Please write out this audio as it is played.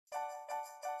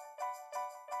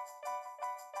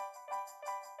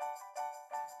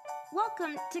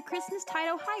Welcome to Christmas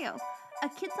Tide, Ohio, a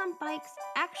Kids on Bikes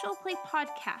actual play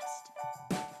podcast.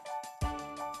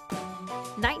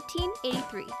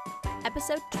 1983,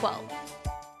 episode 12.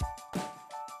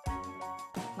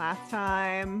 Last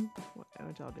time, what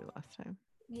did y'all do last time?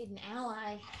 Made an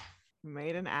ally.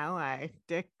 Made an ally.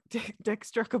 Dick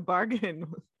struck a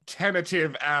bargain.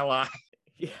 Tentative ally.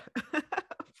 Yeah,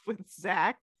 with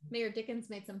Zach. Mayor Dickens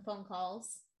made some phone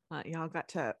calls. Y'all got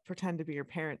to pretend to be your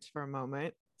parents for a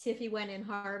moment. Tiffy went in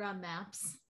hard on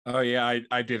maps. Oh yeah,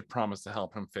 I did promise to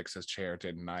help him fix his chair,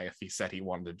 didn't I? If he said he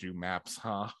wanted to do maps,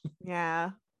 huh? Yeah,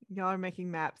 y'all are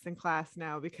making maps in class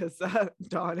now because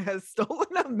Dawn has stolen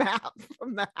a map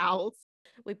from the house.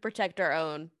 We protect our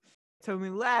own. So when we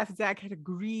left, Zach had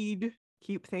agreed to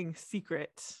keep things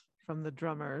secret from the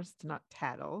drummers to not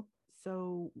tattle.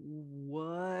 So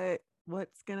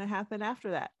what's gonna happen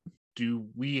after that? Do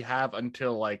we have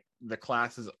until like the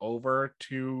class is over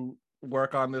to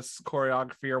work on this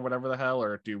choreography or whatever the hell,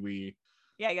 or do we?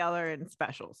 Yeah, y'all are in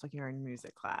specials, like you're in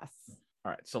music class.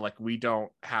 All right, so like we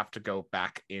don't have to go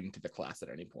back into the class at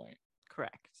any point.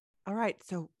 Correct. All right.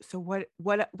 So what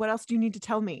else do you need to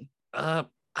tell me? I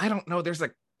don't know. There's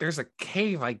a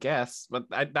cave, I guess, but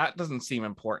that doesn't seem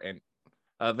important.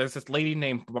 There's this lady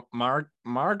named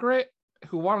Margaret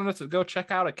who wanted us to go check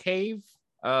out a cave,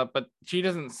 but she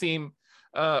doesn't seem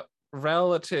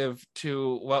relative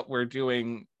to what we're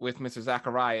doing with Mr.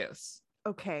 Zacharias.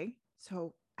 Okay.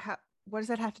 So what does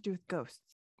that have to do with ghosts?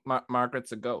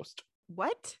 Margaret's a ghost.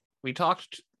 What? We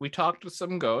talked to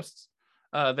some ghosts.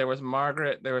 There was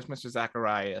Margaret, there was Mr.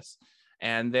 Zacharias,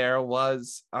 and there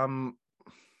was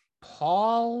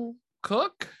Paul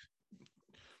Cook.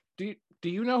 Do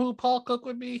you know who Paul Cook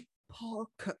would be? Paul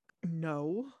Cook?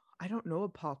 No, I don't know a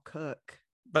Paul Cook.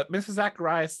 But Mrs.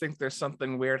 Zacharias thinks there's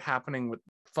something weird happening with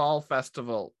Fall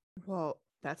Festival. Well,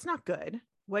 that's not good.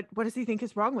 What does he think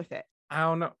is wrong with it? I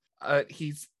don't know.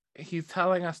 He's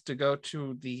telling us to go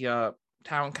to the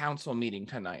town council meeting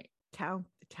tonight. Town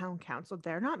council?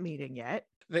 They're not meeting yet.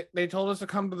 They told us to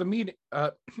come to the meeting.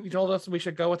 He told us we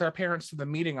should go with our parents to the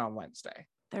meeting on Wednesday.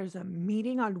 There's a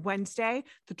meeting on Wednesday.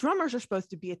 The drummers are supposed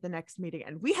to be at the next meeting,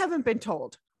 and we haven't been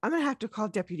told. I'm gonna have to call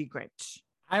Deputy Grinch.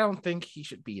 I don't think he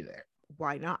should be there.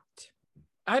 Why not?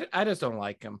 I just don't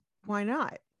like him. Why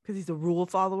not? Because he's a rule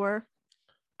follower?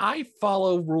 I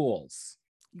follow rules.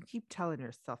 You keep telling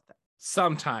yourself that.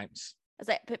 Sometimes. I was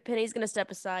like, Penny's going to step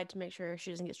aside to make sure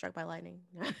she doesn't get struck by lightning.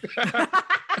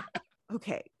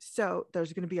 Okay, so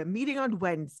there's going to be a meeting on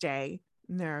Wednesday,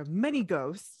 and there are many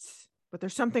ghosts, but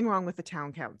there's something wrong with the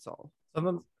town council.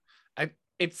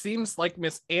 It seems like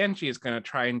Miss Angie is going to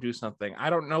try and do something.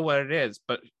 I don't know what it is,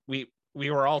 but we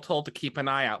were all told to keep an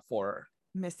eye out for her.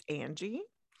 Miss Angie?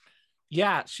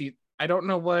 Yeah, I don't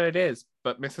know what it is,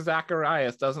 but Mrs.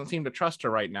 Zacharias doesn't seem to trust her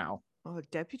right now. Oh,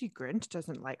 Deputy Grinch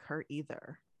doesn't like her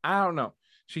either. I don't know.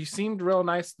 She seemed real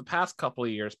nice the past couple of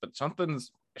years, but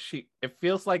it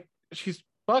feels like she's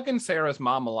bugging Sarah's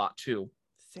mom a lot too.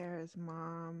 Sarah's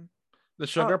mom. The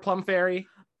Sugar Plum Fairy.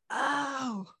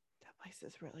 Oh, that place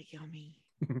is really yummy.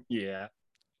 Yeah.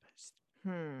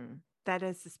 That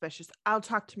is suspicious. I'll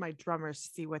talk to my drummers to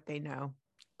see what they know.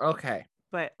 Okay.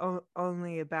 But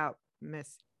only about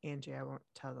Miss Angie. I won't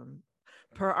tell them.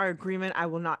 Per our agreement, I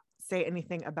will not say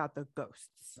anything about the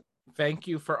ghosts. Thank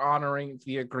you for honoring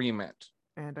the agreement.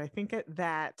 And I think at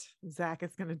that, Zach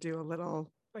is going to do a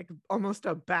little, like almost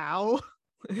a bow,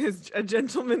 a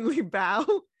gentlemanly bow,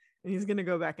 and he's going to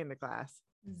go back into class.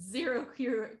 Zero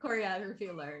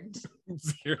choreography learned.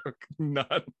 Zero,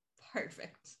 none.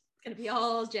 Perfect. It's going to be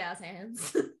all jazz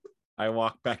hands. I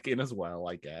walk back in as well,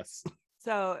 I guess.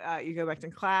 So you go back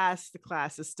to class. The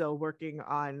class is still working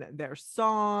on their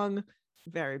song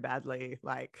very badly.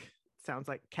 Like, sounds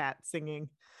like cat singing.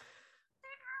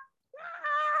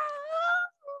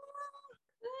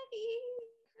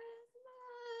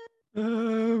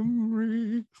 All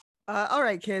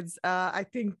right, kids. I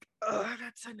think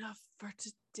that's enough for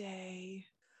today.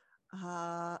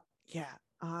 Y'all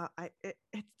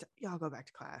go back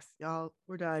to class. Y'all,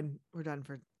 we're done. We're done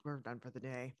for the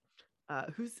day.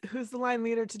 Who's the line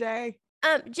leader today?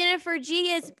 Jennifer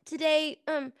G is today,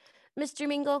 Mr.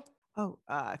 Mingle. Oh,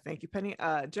 thank you, Penny.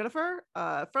 Jennifer,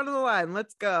 front of the line.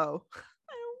 Let's go.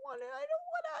 I don't want to.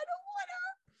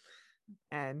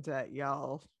 And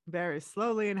y'all very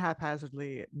slowly and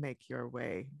haphazardly make your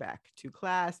way back to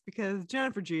class because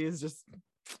Jennifer G is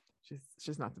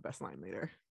she's not the best line leader.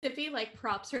 Tiffy like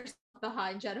props herself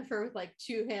behind Jennifer with like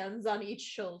two hands on each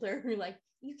shoulder. You're like,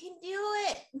 you can do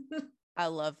it. I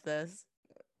love this.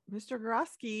 Mr.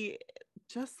 Gorosky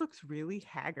just looks really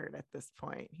haggard at this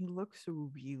point. He looks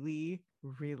really,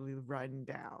 really run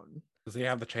down. Does he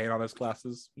have the chain on his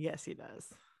glasses? Yes, he does.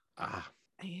 Ah,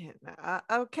 And,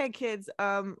 okay, kids.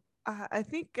 I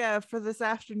think for this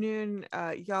afternoon,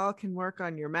 y'all can work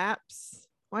on your maps.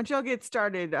 Why don't y'all get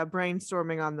started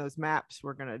brainstorming on those maps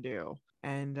we're gonna do,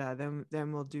 and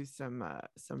then we'll do some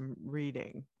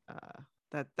reading.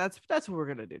 That's what we're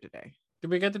gonna do today. did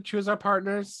we get to choose our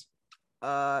partners?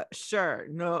 Sure.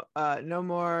 No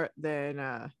more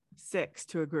than 6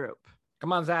 to a group.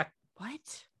 Come on, Zach.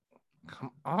 What?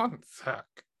 Come on, Zach.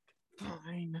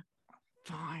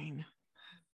 Fine.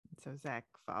 So Zach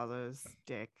follows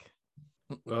Dick.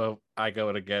 Well, I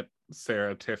go to get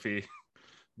Sarah, Tiffy,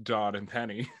 Dawn, and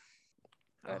Penny.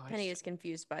 Penny is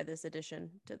confused by this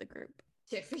addition to the group.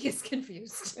 Tiffy is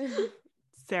confused.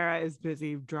 Sarah is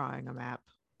busy drawing a map.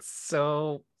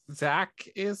 So Zach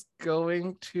is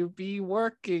going to be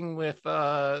working with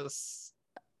us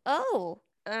Oh,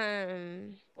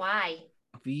 Why?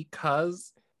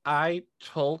 because I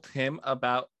told him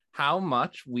about how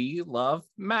much we love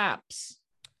maps.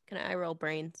 can I roll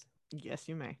brains? Yes,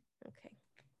 you may. Okay.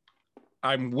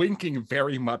 I'm winking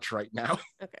very much right now.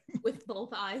 With both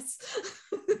eyes.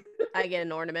 I get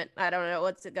an ornament. I don't know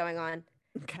what's going on.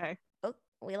 Okay. Oh,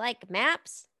 we like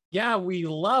maps. Yeah, we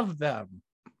love them.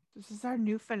 This is our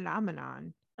new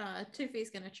phenomenon. Tiffy's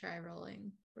gonna try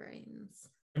rolling brains.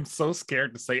 I'm so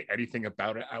scared to say anything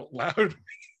about it out loud.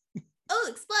 Oh,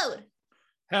 explode!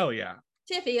 Hell yeah.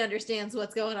 Tiffy understands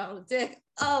what's going on with Dick.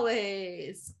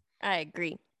 Always. I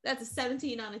agree. That's a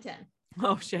 17 on a 10.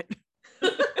 Oh shit.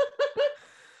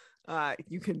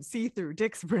 You can see through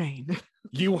Dick's brain.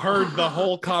 You heard the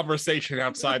whole conversation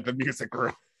outside the music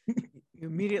room. You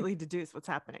immediately deduce what's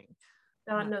happening.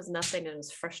 Dawn knows nothing and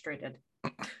is frustrated.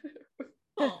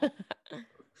 Oh.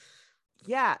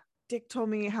 Yeah, Dick told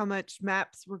me how much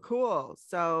maps were cool,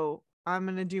 so I'm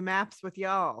gonna do maps with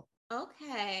y'all.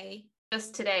 Okay.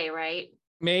 Just today, right?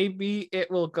 Maybe it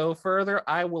will go further.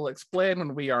 I will explain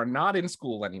when we are not in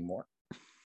school anymore.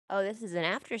 Oh, this is an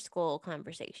after school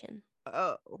conversation.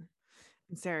 Oh.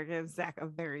 And Sarah gives Zach a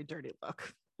very dirty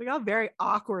look. We all very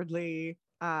awkwardly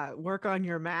work on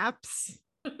your maps.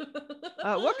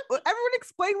 Everyone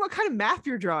explain what kind of map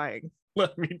you're drawing.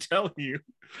 Let me tell you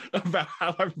about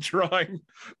how I'm drawing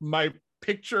my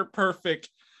picture perfect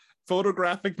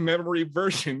photographic memory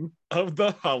version of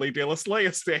the Hollydale Slay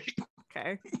estate.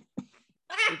 Okay.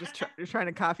 You're trying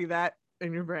to copy that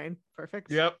in your brain.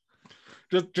 Perfect. Yep.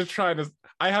 Just trying to.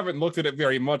 I haven't looked at it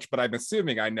very much, but I'm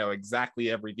assuming I know exactly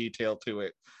every detail to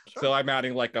it. Sure. So I'm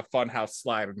adding like a funhouse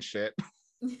slide and shit.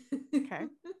 Okay.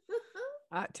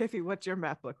 Tiffy, what's your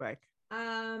map look like?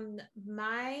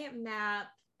 My map,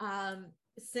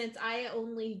 since I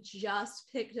only just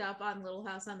picked up on Little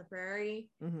House on the Prairie,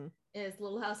 Mm-hmm. is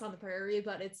Little House on the Prairie,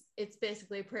 but it's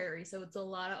basically a prairie, so it's a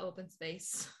lot of open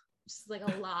space. Just like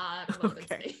a lot of open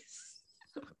Okay. space.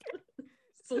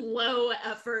 It's a low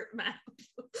effort map.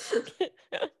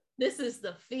 This is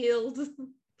the field.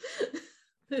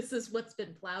 This is what's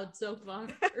been plowed so far.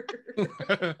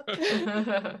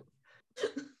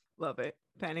 Love it.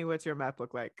 Penny, what's your map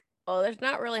look like? Oh, there's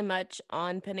not really much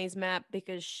on Penny's map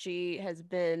because she has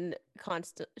been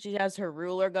constant. She has her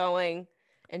ruler going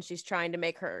and she's trying to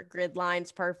make her grid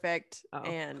lines perfect Oh.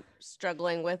 and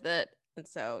struggling with it. And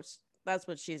so that's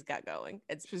what she's got going.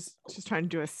 It's She's trying to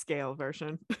do a scale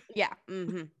version. yeah.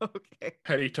 Mm-hmm. Okay.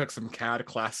 Penny took some CAD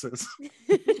classes.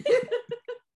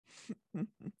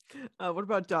 What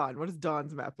about Dawn? What does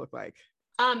Dawn's map look like?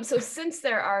 So since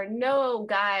there are no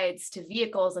guides to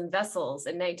vehicles and vessels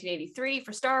in 1983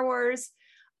 for Star Wars,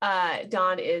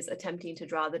 Dawn is attempting to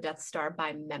draw the Death Star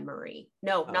by memory.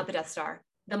 No, not the Okay. Death Star,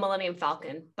 the Millennium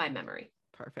Falcon by memory.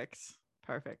 Perfect.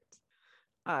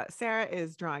 Sarah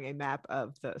is drawing a map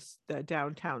of the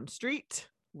downtown street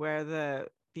where the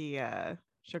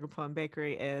Sugar Plum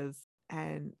Bakery is,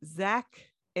 and Zach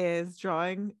is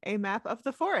drawing a map of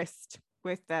the forest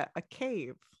with a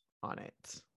cave on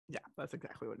it. Yeah, that's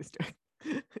exactly what he's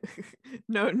doing.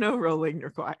 No rolling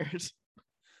required.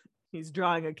 He's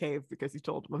drawing a cave because he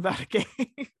told him about a cave.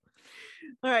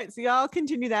 All right, so y'all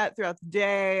continue that throughout the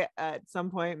day. At some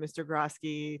point, Mr.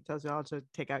 Grosky tells y'all to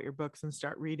take out your books and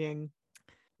start reading.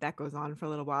 That goes on for a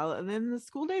little while, and then the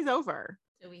school day's over.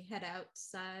 So we head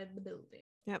outside the building.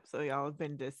 Yep, so y'all have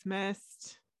been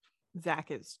dismissed.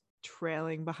 Zach is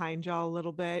trailing behind y'all a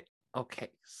little bit. Okay,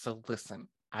 so listen,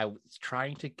 I was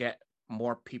trying to get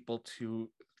more people to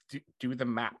do the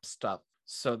map stuff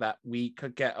so that we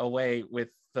could get away with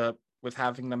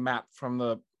having the map from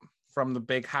the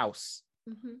big house.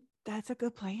 Mm-hmm. That's a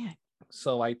good plan.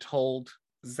 So I told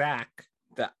Zach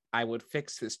that I would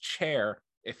fix his chair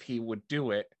if he would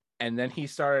do it. And then he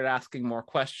started asking more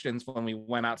questions when we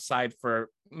went outside for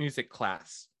music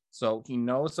class. So he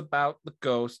knows about the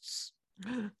ghosts.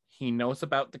 He knows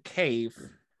about the cave.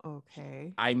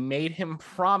 Okay. I made him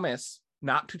promise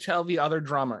not to tell the other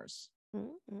drummers.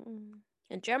 Mm-mm.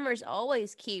 And drummers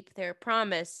always keep their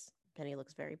promise. Penny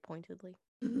looks very pointedly.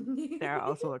 Sarah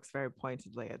also looks very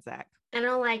pointedly at Zach. I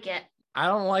don't like it. I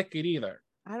don't like it either.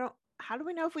 How do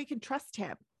we know if we can trust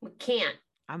him? We can't.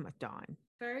 I'm with Dawn.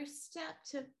 First step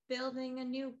to building a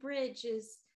new bridge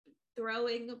is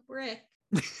throwing a brick.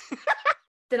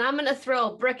 Then I'm gonna throw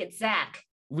a brick at Zach.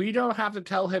 We don't have to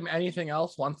tell him anything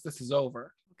else once this is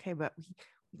over. Okay, but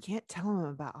we can't tell him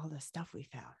about all the stuff we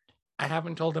found. I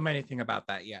haven't told him anything about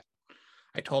that yet.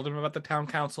 I told him about the town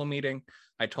council meeting.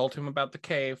 I told him about the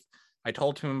cave. I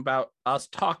told him about us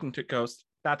talking to ghosts.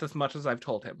 That's as much as I've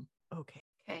told him. Okay.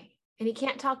 Okay. And he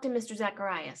can't talk to Mr.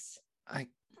 Zacharias. I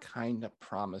kind of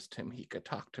promised him he could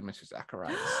talk to Mr.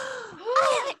 Zacharias.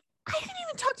 I didn't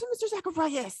even talk to Mr.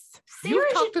 Zacharias. You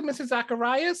Sarah talked to Mrs.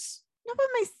 Zacharias? Not by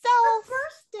myself.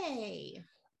 Birthday.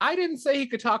 I didn't say he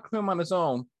could talk to him on his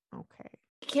own. Okay.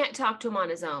 He can't talk to him on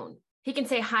his own. He can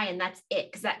say hi and that's it,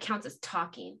 because that counts as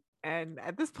talking. And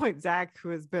at this point, Zach, who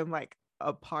has been like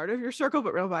a part of your circle,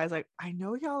 but realized like, I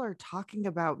know y'all are talking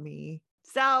about me.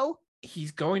 So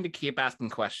He's going to keep asking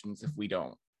questions if we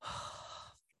don't.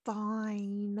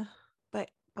 fine.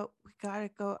 But we gotta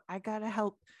go. I gotta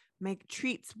help make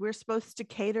treats. We're supposed to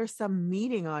cater some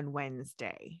meeting on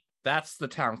Wednesday. That's the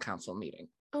town council meeting.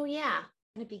 Oh yeah.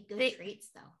 Gonna be good They- treats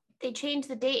though. They changed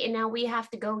the date and now we have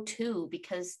to go too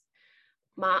because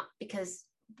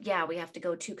we have to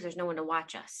go too because there's no one to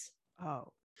watch us. Oh.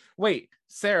 Wait,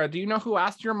 Sarah, do you know who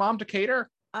asked your mom to cater?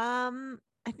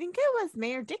 I think it was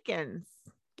Mayor Dickens.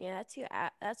 Yeah,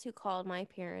 that's who called my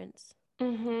parents.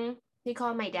 Mm-hmm. He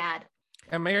called my dad.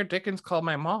 And Mayor Dickens called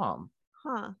my mom.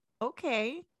 Huh.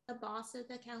 Okay. The boss of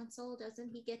the council, doesn't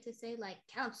he get to say like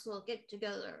council get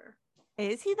together?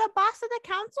 Is he the boss of the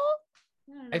council?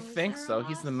 don't I know, is think there a so.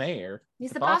 He's the boss? mayor.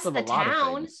 He's the boss of the a lot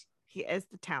town. things. He is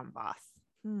the town boss.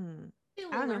 Maybe I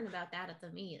we'll don't know. learn about that at the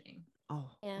meeting. Oh,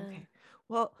 Yeah. okay.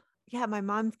 Well, yeah, my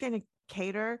mom's gonna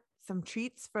cater some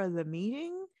treats for the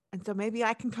meeting, and so maybe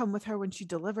I can come with her when she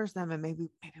delivers them, and maybe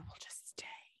we'll just stay.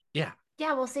 Yeah.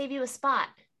 Yeah, we'll save you a spot.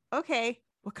 Okay.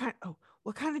 What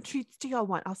kind of treats do y'all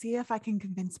want? I'll see if I can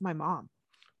convince my mom.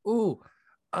 Ooh,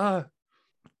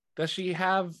 does she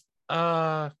have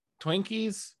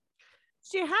Twinkies?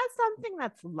 She has something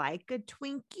that's like a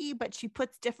Twinkie, but she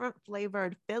puts different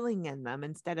flavored filling in them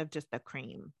instead of just the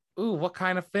cream. Ooh, what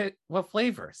kind of what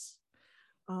flavors?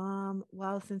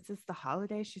 Well, since it's the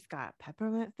holiday, she's got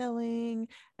peppermint filling,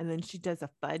 and then she does a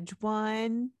fudge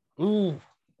one. Ooh,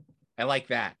 I like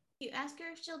that. You ask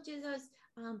her if she'll do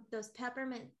those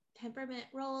peppermint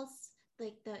rolls,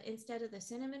 like instead of the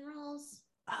cinnamon rolls.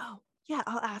 Oh, yeah,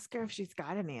 I'll ask her if she's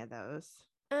got any of those.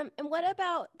 And what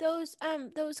about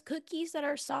those cookies that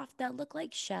are soft that look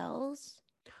like shells?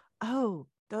 Oh,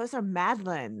 those are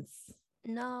Madeleines.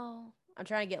 No, I'm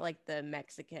trying to get like the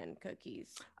Mexican cookies.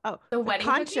 Oh, The wedding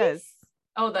conchas.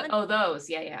 cookies? Those.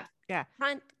 Yeah.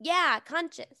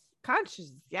 Conchas.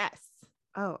 Conchas, yes.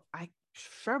 Oh, I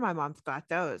sure my mom's got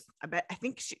those. I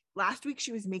think last week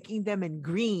she was making them in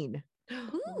green,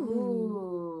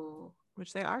 Ooh.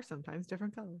 which they are sometimes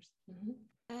different colors. Mhm.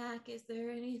 Zach, is there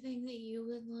anything that you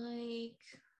would like?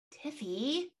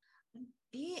 Tiffy.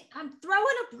 I'm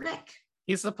throwing a brick.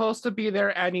 He's supposed to be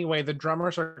there anyway. The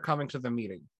drummers are coming to the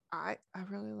meeting. I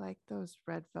really like those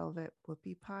red velvet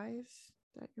whoopie pies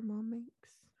that your mom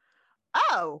makes.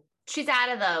 Oh, She's out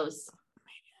of those.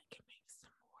 maybe I can make some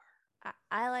more.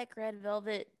 I like red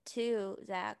velvet too,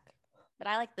 Zach, but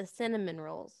I like the cinnamon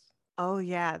rolls. Oh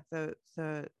yeah, the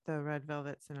red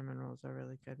velvet cinnamon rolls are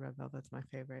really good. Red velvet's my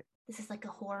favorite. This is like a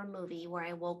horror movie where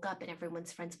I woke up and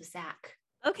everyone's friends with Zach.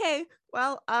 Okay,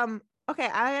 well, okay,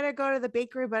 I gotta go to the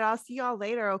bakery, but I'll see y'all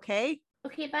later. Okay,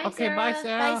 Okay, bye, Okay, Sarah. bye,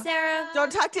 Sarah. Bye, Sarah.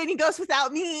 don't talk to any ghosts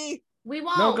without me. We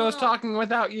won't. No ghost talking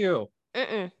without you.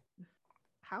 Mm-mm.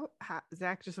 How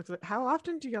Zach just looks like, how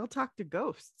often do y'all talk to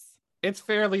ghosts? It's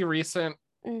fairly recent.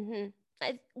 Mm-hmm.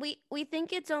 We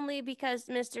think it's only because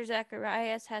Mr.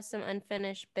 Zacharias has some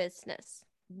unfinished business.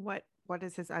 What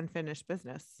is his unfinished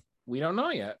business? We don't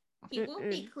know yet. He won't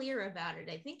be clear about it.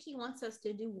 I think he wants us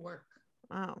to do work.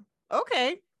 Oh,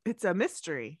 okay, it's a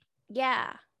mystery.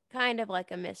 Yeah, kind of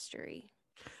like a mystery.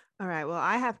 All right, well,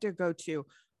 I have to go to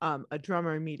a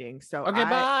drummer meeting, so Okay,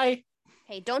 bye.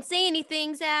 Hey, don't say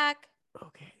anything, Zach.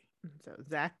 Okay, so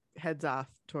Zach heads off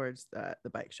towards the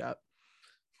bike shop.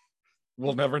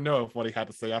 We'll never know if what he had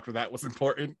to say after that was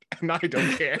important, and I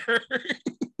don't care.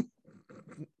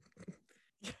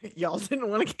 Y'all didn't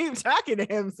want to keep talking to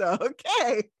him, so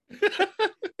okay.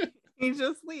 He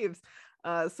just leaves.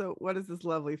 So what is this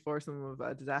lovely foursome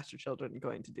of disaster children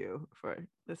going to do for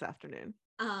this afternoon?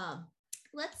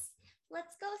 Let's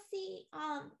go see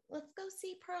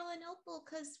Pearl and Opal,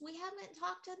 because we haven't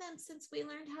talked to them since we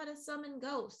learned how to summon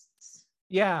ghosts.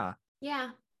 Yeah.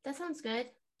 Yeah, that sounds good.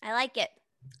 I like it.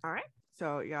 All right.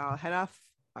 So y'all head off.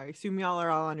 I assume y'all are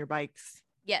all on your bikes.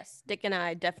 Yes, Dick and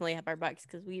I definitely have our bikes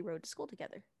because we rode to school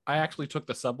together. I actually took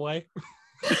the subway.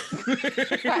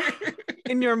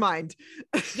 In your mind.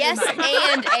 Yes,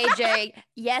 and AJ.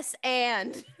 Yes,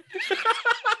 and.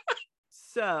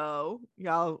 So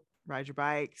y'all ride your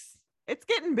bikes. It's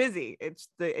getting busy.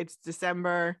 It's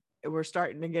December. We're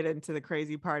starting to get into the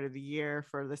crazy part of the year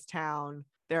for this town.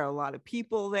 There are a lot of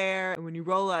people there. And when you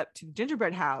roll up to the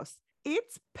gingerbread house,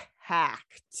 it's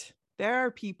packed. There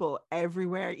are people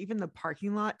everywhere. Even the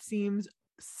parking lot seems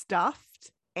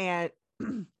stuffed. And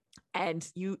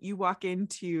you walk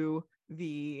into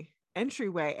the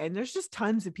entryway and there's just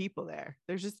tons of people there.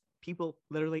 There's just people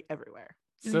literally everywhere.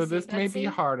 So this may be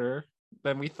harder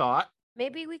than we thought.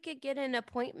 Maybe we could get an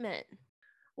appointment.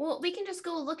 Well, we can just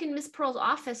go look in Miss Pearl's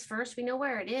office first. We know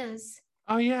where it is.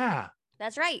 Oh, yeah.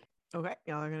 That's right. Okay,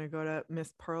 y'all are gonna go to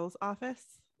Miss Pearl's office.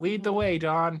 Lead the way,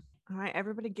 Dawn. All right,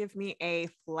 everybody give me a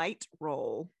flight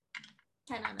roll.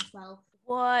 10 on a 12.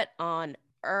 What on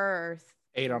earth?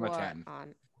 8 on a What 10.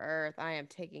 on earth? I am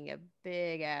taking a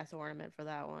big ass ornament for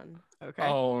that one. Okay.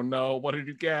 Oh, no. What did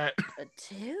you get? A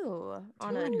 2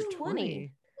 on Two a and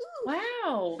 20.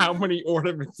 Wow. How many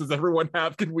ornaments does everyone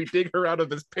have? Can we dig her out of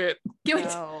this pit? Give it.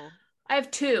 No. I have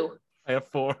 2. I have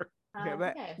 4. Okay,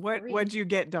 but Okay, what'd you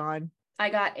get, Dawn? I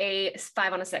got a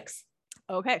 5 on a 6.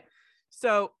 Okay,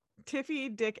 so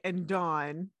Tiffy, Dick, and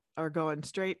Dawn are going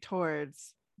straight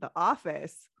towards the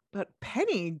office, but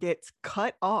Penny gets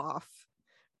cut off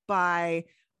by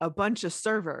a bunch of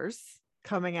servers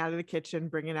coming out of the kitchen,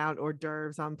 bringing out hors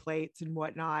d'oeuvres on plates and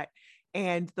whatnot.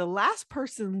 And the last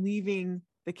person leaving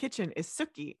the kitchen is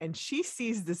Suki, and she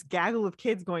sees this gaggle of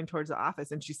kids going towards the office,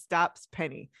 and she stops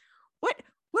Penny. What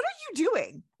are you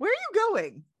doing? Where are you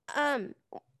going?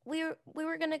 We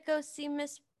were gonna go see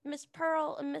Miss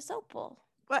Pearl and Miss Opal.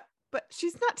 What? But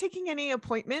she's not taking any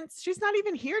appointments. She's not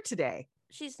even here today.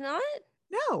 She's not?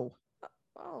 No.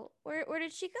 Oh, where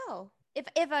did she go?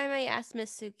 If I may ask,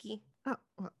 Miss Suki. Oh,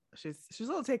 well, she's a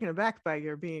little taken aback by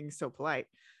your being so polite.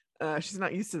 She's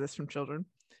not used to this from children.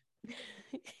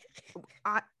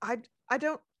 I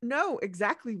don't know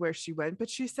exactly where she went, but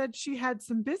she said she had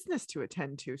some business to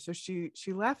attend to, so she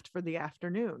left for the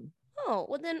afternoon. Oh,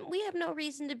 well then we have no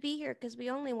reason to be here because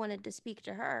we only wanted to speak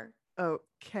to her.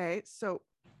 Okay, so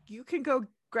you can go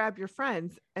grab your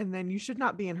friends, and then you should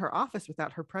not be in her office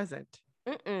without her present.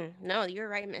 No, you're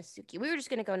right, Miss Suki. We were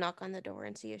just gonna go knock on the door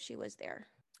and see if she was there.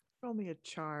 Roll me a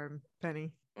charm,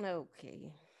 Penny.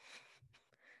 Okay.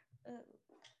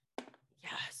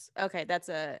 Yes. Okay, that's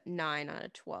a 9 on a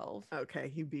 12.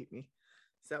 Okay, you beat me.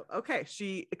 So, okay,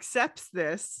 she accepts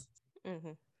this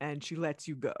Mm-hmm. and she lets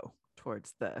you go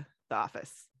towards the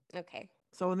office. Okay.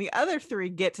 So when the other three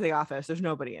get to the office, there's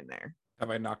nobody in there. Have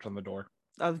I knocked on the door?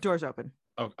 The door's open.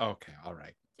 Oh, okay. All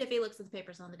right. Tiffy looks at the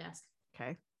papers on the desk.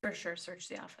 Okay. For sure, search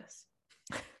the office.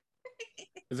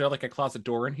 Is there like a closet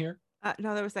door in here?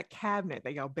 No, there was that cabinet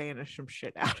that y'all banished some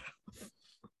shit out of.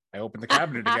 I opened the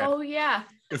cabinet again. Oh, yeah.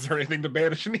 Is there anything to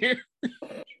banish in here?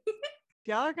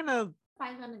 Y'all are gonna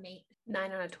 5 on an 8.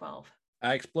 9 on a 12.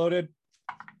 I exploded.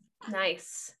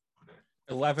 Nice.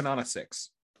 11 on a 6.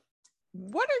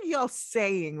 what are y'all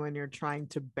saying when you're trying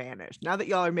to banish? Now that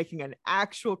y'all are making an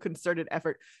actual concerted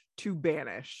effort to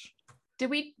banish. Did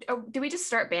we just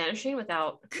start banishing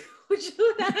without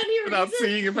Without any Without reason?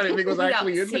 seeing if anything was without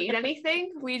actually in seeing there.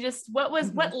 anything? We just what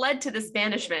led to this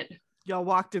banishment? Y'all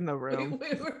walked in the room.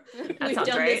 We've sounds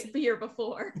done right. this year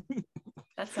before.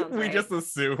 That sounds We right. just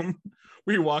assume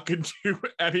we walk into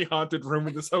any haunted room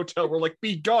in this hotel. We're like,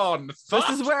 be gone. This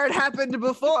is where it happened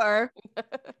before.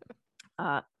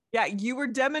 Yeah, you were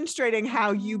demonstrating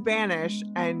how you banish,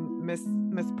 and Miss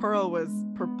Pearl was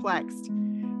perplexed.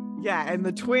 Yeah, and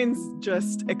the twins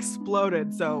just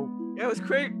exploded. So it was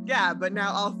great. Yeah, but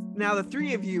now the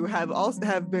three of you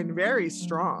have been very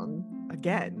strong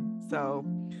again. So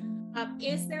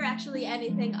Is there actually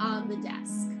anything on the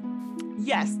desk?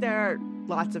 yes, there are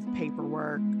lots of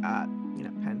paperwork,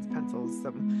 pens, pencils,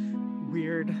 some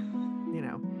weird,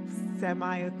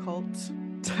 semi-occult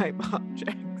type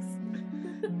objects,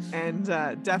 and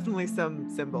definitely some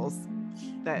symbols.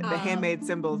 The handmade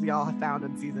symbols y'all have found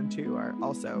in season 2 are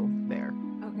also there.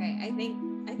 Okay, I think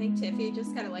Tiffy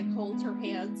just kind of like holds her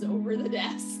hands over the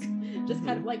desk, just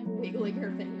kind of like wiggling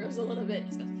her fingers a little bit.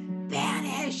 Just goes,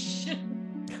 Banish.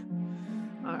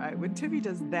 All right, when Tiffy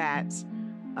does that,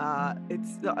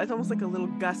 it's almost like a little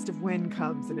gust of wind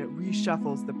comes and it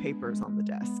reshuffles the papers on the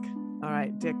desk. All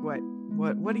right, Dick,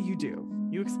 what do you do?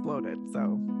 You exploded,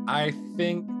 so I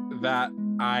think that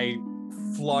I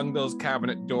flung those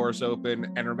cabinet doors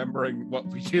open, and remembering what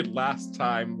we did last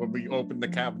time when we opened the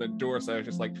cabinet doors, I was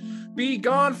just like, be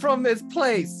gone from this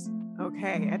place.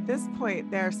 okay. At this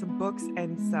point, there are some books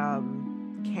and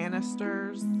some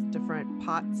canisters, different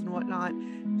pots and whatnot.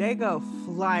 They go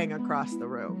flying across the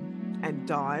room. And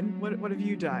Dawn, what have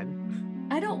you done?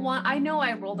 I know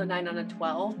I rolled a 9 on a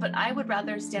 12, but I would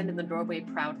rather stand in the doorway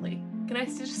proudly. Can I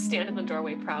just stand in the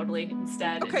doorway proudly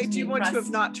instead? Okay, do you want to have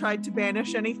not tried to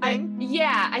banish anything?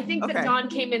 I think that Okay. Dawn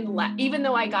came in, even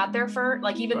though I got there first,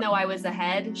 like even Sure. though I was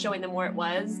ahead, showing them where it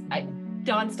was,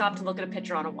 Dawn stopped to look at a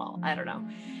picture on a wall. I don't know.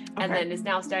 And Okay. then is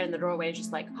now standing in the doorway,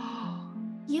 just like, oh,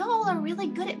 y'all are really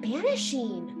good at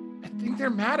banishing. I think they're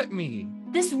mad at me.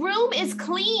 This room is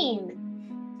clean.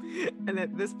 And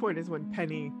at this point is when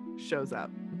Penny shows up.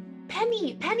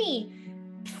 Penny,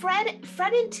 Fred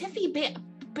and Tiffy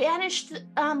banished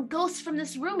ghosts from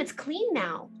this room. It's clean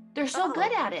now. They're so Oh.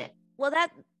 good at it. Well,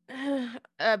 that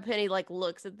Penny like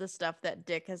looks at the stuff that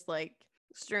Dick has like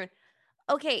strewn.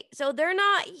 Okay, so they're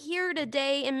not here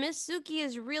today, and Miss Suki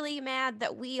is really mad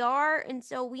that we are, and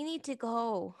so we need to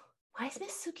go. Why is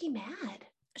Miss Suki mad?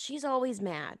 She's always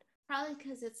mad. Probably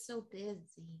because it's so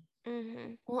busy.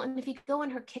 Mm-hmm. Well, and if you go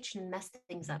in her kitchen and mess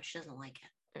things up, she doesn't like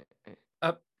it.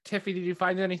 Tiffy, did you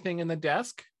find anything in the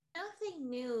desk? Nothing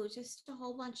new, just a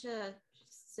whole bunch of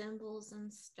symbols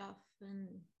and stuff and,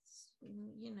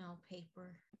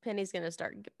 paper. Penny's gonna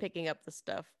start picking up the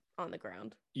stuff on the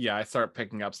ground. Yeah, I started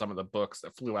picking up some of the books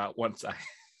that flew out once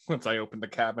I opened the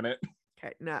cabinet.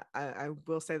 Okay, now I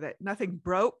will say that nothing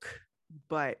broke,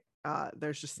 but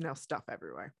there's just now stuff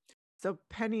everywhere. So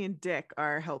Penny and Dick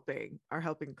are helping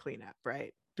clean up,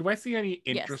 right? Do I see any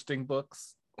Yes. interesting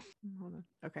books? Hold on.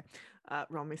 Okay.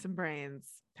 Roll me some brains,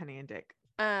 Penny and Dick.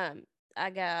 I'm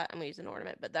gonna use an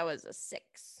ornament, but that was a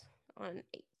 6 on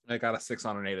 8. I got a 6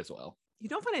 on an 8 as well. You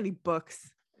don't find any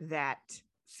books that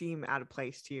seem out of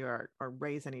place to you or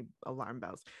raise any alarm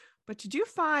bells, but you do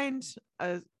find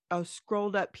a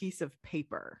scrolled up piece of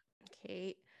paper.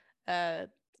 Okay.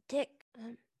 Dick,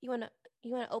 you wanna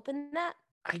open that?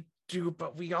 I do,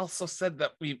 but we also said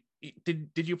that we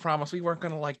did you promise we weren't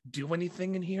gonna like do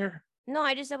anything in here? No,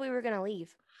 I just said we were gonna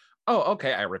leave. Oh,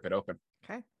 okay. I rip it open.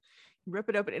 Okay. You rip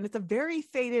it open and it's a very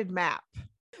faded map.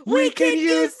 We can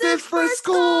use this for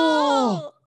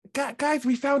school! Guys,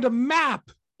 we found a map.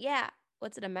 Yeah.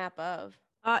 What's it a map of?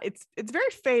 It's very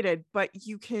faded, but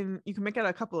you can make out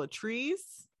a couple of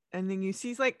trees, and then you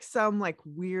see like some like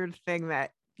weird thing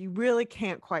that you really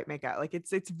can't quite make out. Like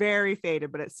it's very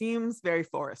faded, but it seems very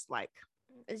forest-like.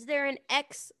 Is there an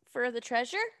X for the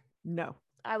treasure? No.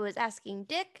 I was asking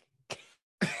Dick.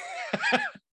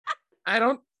 I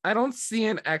don't see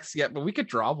an X yet, but we could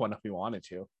draw one if we wanted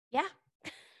to. Yeah.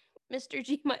 Mr.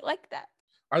 G might like that.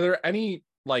 Are there any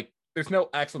like there's no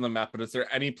X on the map, but is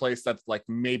there any place that's like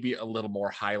maybe a little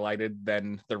more highlighted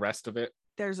than the rest of it?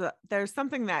 There's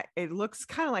something that it looks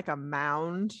kind of like a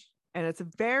mound, and it's a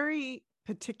very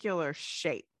particular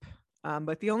shape.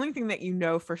 But the only thing that you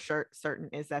know for sure certain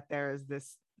is that there is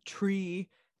this tree,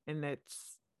 and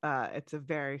it's a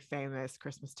very famous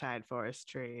Christmastide forest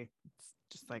tree. It's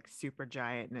just like super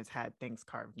giant, and it's had things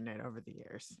carved in it over the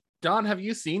years. Dawn, have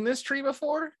you seen this tree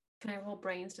before? Can I roll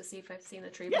brains to see if I've seen the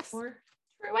tree Yes. before?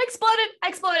 I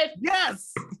exploded.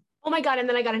 Yes. Oh my God. And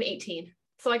then I got an 18.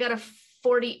 So I got a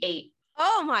 48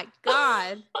 Oh my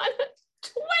God. on a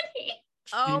 20.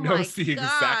 Oh he knows my the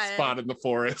exact God. spot in the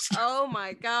forest. Oh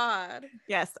my God.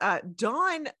 Yes.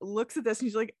 Dawn looks at this and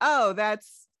she's like, "Oh,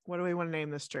 that's what do we want to name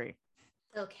this tree?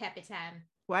 El Capitan.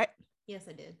 What? Yes,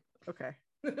 I did. Okay,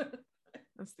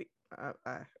 that's the.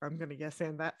 I'm gonna guess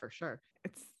in that for sure.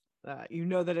 It's you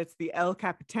know that it's the El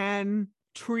Capitan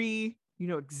tree. You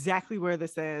know exactly where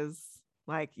this is.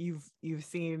 Like you've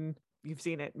seen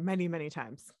it many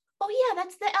times. Oh yeah,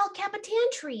 that's the El Capitan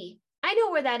tree. I know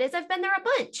where that is. I've been there a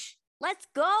bunch. Let's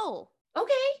go.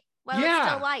 Okay. While it's Yeah.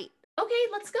 still light. Okay,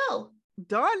 let's go.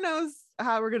 Dawn knows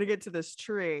how we're gonna get to this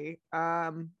tree.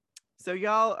 So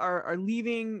y'all are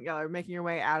leaving. Y'all are making your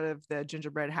way out of the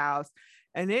gingerbread house,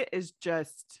 and it is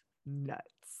just nuts.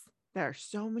 There are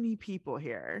so many people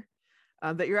here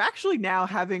that you're actually now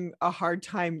having a hard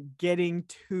time getting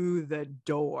to the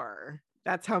door.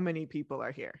 That's how many people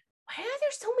are here. Why are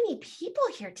there so many people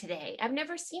here today? I've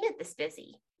never seen it this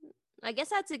busy. I guess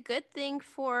that's a good thing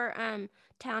for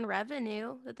town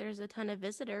revenue that there's a ton of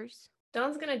visitors.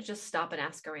 Dawn's gonna just stop and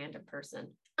ask a random person.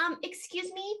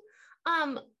 Excuse me.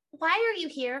 why are you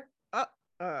here?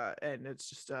 And it's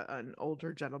just an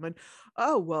older gentleman.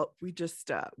 Oh, well,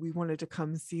 we wanted to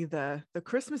come see the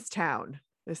Christmas town.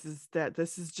 This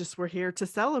is just, we're here to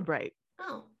celebrate.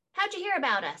 Oh, how'd you hear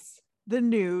about us? The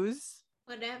news.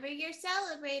 Whatever you're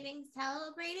celebrating,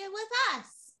 celebrate it with us.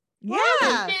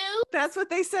 Yeah, News? that's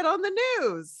what they said on the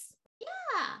news.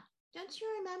 Yeah. Don't you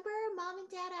remember Mom and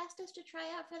Dad asked us to try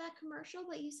out for that commercial,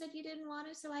 but you said you didn't want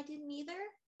to, so I didn't either?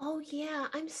 Oh yeah,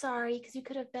 I'm sorry because you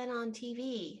could have been on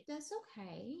TV. That's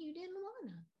okay. You didn't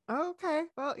want to. Okay,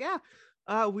 well,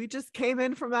 yeah. We just came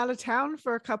in from out of town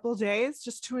for a couple days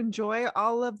just to enjoy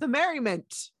all of the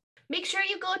merriment. Make sure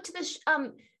you go to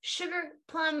the Sugar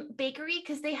Plum Bakery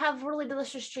because they have really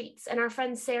delicious treats, and our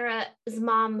friend Sarah's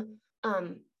mom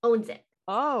owns it.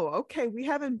 Oh, okay. We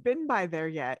haven't been by there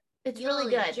yet. It's You'll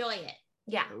really good. enjoy it.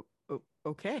 Yeah. Oh,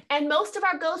 okay. And most of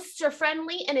our ghosts are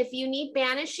friendly. And if you need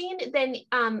banishing, then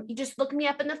you just look me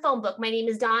up in the phone book. My name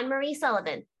is Dawn Marie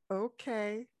Sullivan.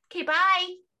 Okay. Okay, bye.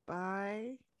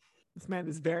 Bye. This man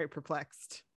is very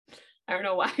perplexed. I don't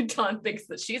know why Dawn thinks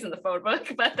that she's in the phone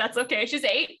book, but that's okay. She's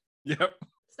 8. Yep.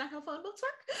 Is that how phone books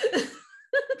work?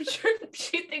 I'm sure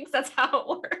she thinks that's how it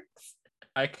works.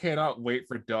 I cannot wait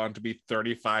for Dawn to be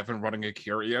 35 and running a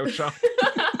curio shop.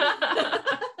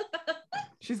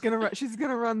 She's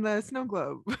gonna run the snow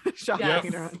globe shop. Yes.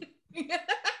 later on.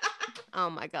 Oh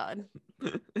my god.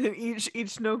 And each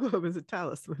snow globe is a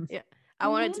talisman. Yeah. I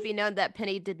want it to be known that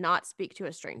Penny did not speak to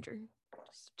a stranger.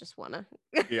 Just wanna.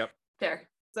 Yep. There.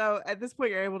 So at this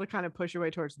point, you're able to kind of push your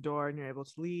way towards the door and you're able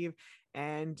to leave,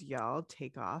 and y'all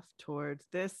take off towards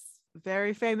this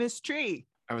very famous tree.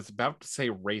 I was about to say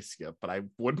Racia, but I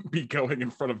wouldn't be going in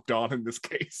front of Dawn in this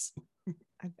case.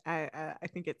 I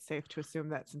think it's safe to assume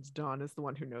that since Dawn is the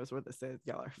one who knows where this is,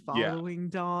 y'all are Yeah. following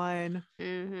Dawn.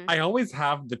 Mhm. I always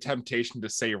have the temptation to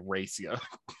say Racia.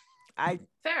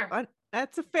 Fair.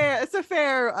 That's a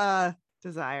fair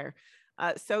desire.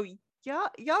 So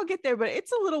y'all get there, but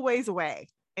it's a little ways away.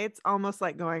 It's almost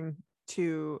like going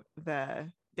to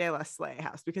the De La Slay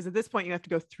house, because at this point you have to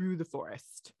go through the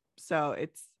forest. So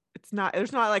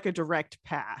there's not like a direct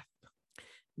path.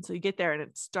 And so you get there and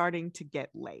it's starting to get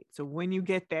late. So when you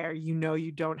get there, you know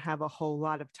you don't have a whole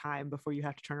lot of time before you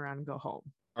have to turn around and go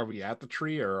home. Are we at the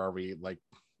tree or are we like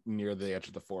near the edge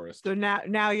of the forest? So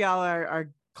now y'all are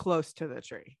close to the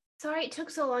tree. Sorry it took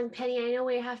so long, Penny. I know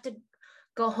we have to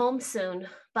go home soon,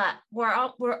 but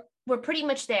we're pretty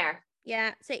much there.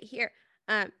 Yeah, say here.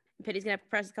 Penny's gonna have to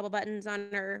press a couple buttons on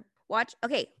her watch.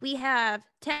 Okay, we have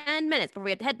 10 minutes before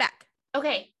we have to head back.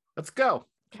 Okay. Let's go.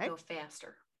 Okay. Go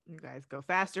faster. You guys go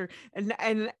faster, and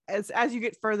as you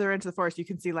get further into the forest, you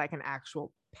can see like an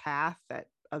actual path that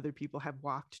other people have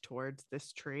walked towards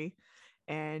this tree,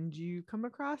 and you come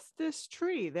across this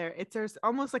tree. There's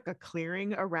almost like a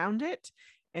clearing around it,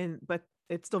 but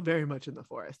it's still very much in the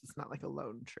forest. It's not like a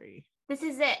lone tree. This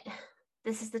is it.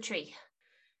 This is the tree.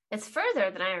 It's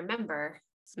further than I remember.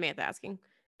 Samantha asking,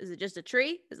 is it just a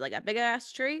tree? Is it like a big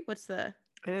ass tree? What's the?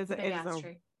 It is Big ass a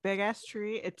tree. big ass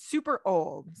tree. It's super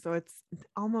old, so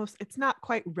it's not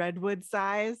quite redwood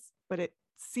size, but it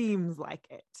seems like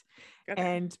it. Okay.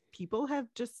 And people have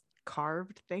just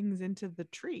carved things into the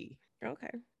tree. Okay.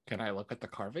 Can I look at the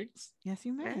carvings? Yes,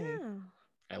 you may. Oh.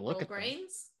 I look Roll at them.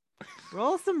 brains.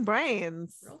 Roll some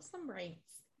brains. Roll some brains.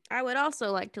 I would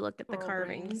also like to look at the Roll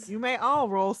carvings. brains. You may all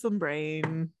roll some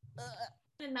brain.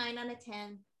 A 9 out of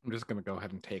 10. I'm just gonna go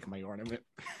ahead and take my ornament.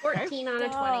 14 out of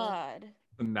 20. God.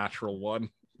 The natural one.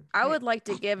 I would like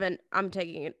to give I'm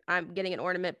getting an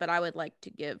ornament, but I would like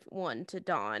to give one to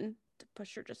Dawn to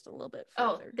push her just a little bit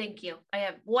Oh, further. thank you. I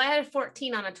had a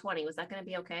 14 on a 20. Was that going to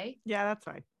be okay? Yeah, that's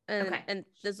fine. And, okay. and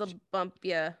this will bump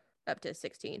you up to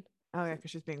 16. Oh yeah,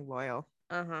 because she's being loyal.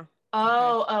 Uh-huh.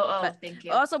 Oh, But thank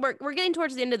you. Also, we're getting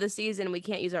towards the end of the season. We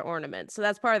can't use our ornaments. So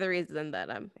that's part of the reason that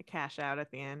They cash out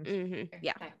at the end.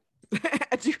 yeah, Okay.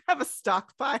 Do you have a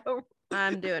stockpile?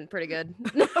 I'm doing pretty good.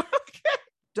 Okay.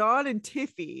 Dawn and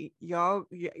Tiffy, y'all,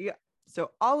 yeah.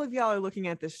 So all of y'all are looking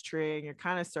at this tree and you're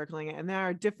kind of circling it, and there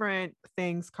are different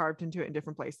things carved into it in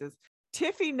different places.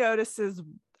 Tiffy notices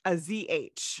a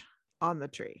ZH on the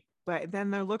tree, but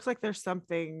then there looks like there's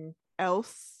something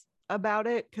else about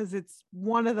it because it's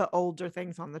one of the older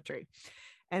things on the tree.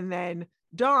 And then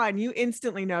Dawn, you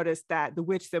instantly notice that the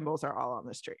witch symbols are all on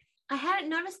this tree. I hadn't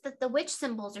noticed that the witch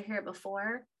symbols are here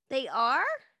before. They are?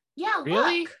 Yeah,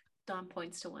 Really? look. Dawn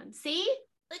points to one. See?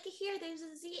 Look at here. There's a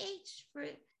ZH for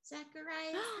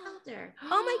Zacharias Elder.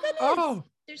 Oh my goodness. Oh,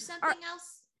 There's something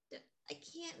else that I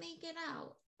can't make it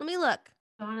out. Let me look.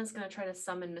 Dawn is going to try to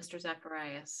summon Mr.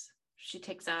 Zacharias. She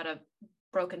takes out a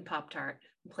broken Pop-Tart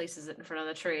and places it in front of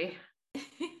the tree.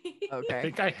 I Okay.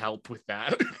 think I help with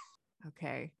that.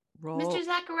 Okay. Roll, Mr.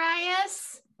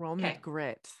 Zacharias. roll me Okay.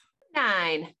 grit.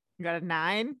 9. You got a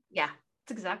 9? Yeah,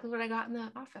 that's exactly what I got in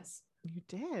the office. You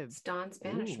did. It's Dawn's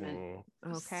banishment. Ooh.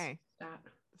 Okay. That.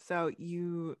 So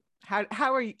you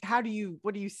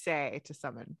what do you say to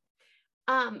someone?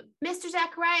 Mr.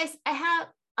 Zacharias,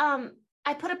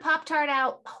 I put a Pop-Tart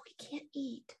out. Oh, he can't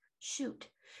eat. Shoot.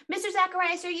 Mr.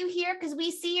 Zacharias, are you here? Because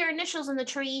we see your initials in the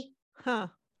tree. Huh.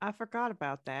 I forgot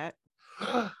about that.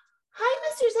 Hi,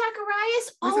 Mr.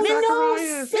 Zacharias. Mr. Oh no,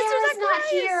 Zacharias. Sarah's not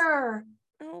Zacharias. here.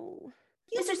 Oh,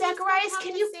 Mr. Zacharias,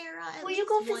 will you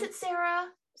go visit Sarah?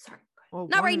 Sorry. Well,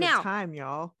 Not one right at a now. time,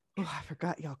 y'all. Oh, I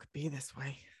forgot y'all could be this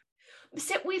way.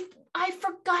 I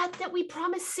forgot that we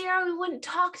promised Sarah we wouldn't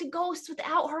talk to ghosts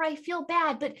without her. I feel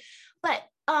bad, but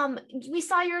we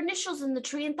saw your initials in the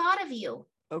tree and thought of you.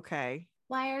 Okay.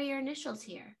 Why are your initials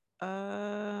here?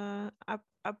 I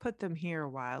put them here a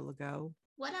while ago.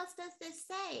 What else does this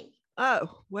say?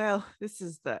 Oh, well, this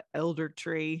is the elder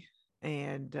tree.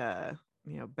 And,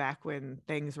 back when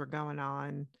things were going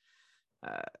on,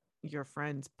 your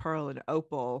friends Pearl and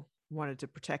Opal wanted to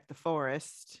protect the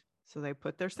forest. So they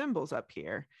put their symbols up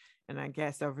here. And I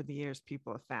guess over the years,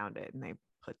 people have found it and they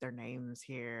put their names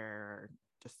here or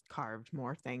just carved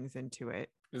more things into it.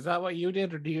 Is that what you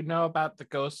did, or do you know about the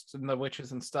ghosts and the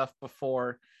witches and stuff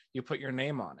before you put your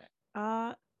name on it?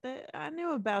 I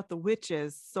knew about the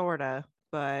witches, sorta,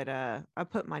 but I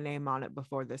put my name on it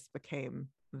before this became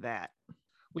that.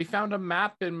 We found a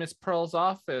map in Miss Pearl's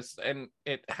office, and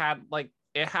it had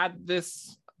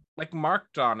this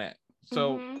marked on it.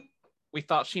 So Mhm. we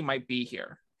thought she might be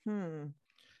here.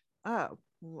 Oh,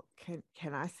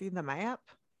 can I see the map?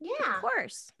 Yeah. of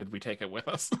course. Did we take it with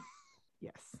us?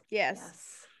 Yes.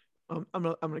 Yes. I'm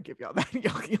gonna give y'all that.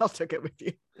 Y'all took it with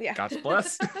you. Yeah. God's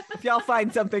bless. If y'all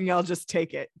find something, y'all just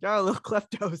take it. Y'all are little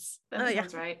kleptos. That Oh, yeah.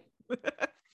 sounds right.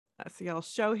 So y'all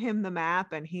show him the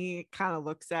map, and he kind of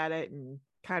looks at it and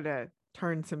kind of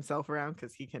turns himself around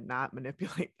because he cannot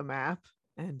manipulate the map.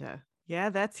 And yeah,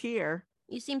 that's here.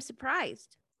 You seem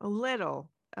surprised. A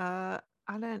little. I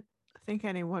don't think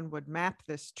anyone would map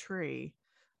this tree.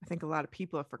 I think a lot of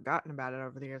people have forgotten about it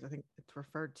over the years. I think it's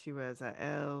referred to as a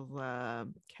El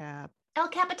Cap. El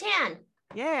Capitan.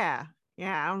 Yeah.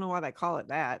 I don't know why they call it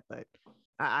that, but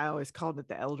I always called it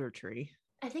the Elder Tree.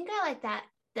 I think I like that.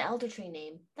 The Elder Tree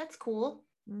name. That's cool.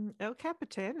 El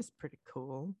Capitan is pretty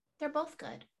cool. They're both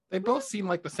good. They both seem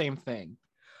like the same thing.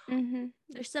 Mm-hmm.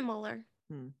 They're similar.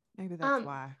 Maybe that's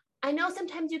why. I know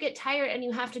sometimes you get tired and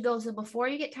you have to go. So before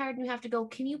you get tired and you have to go,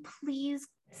 can you please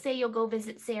say you'll go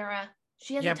visit Sarah?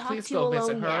 She hasn't talked please to you go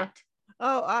visit alone her. yet.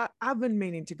 Oh, I've been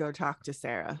meaning to go talk to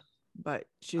Sarah, but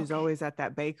she's Okay. always at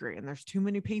that bakery, and there's too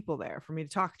many people there for me to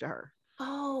talk to her.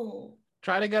 Oh,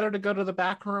 Try to get her to go to the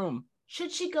back room.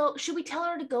 should she go? Should we tell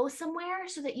her to go somewhere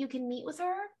so that you can meet with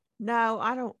her? No,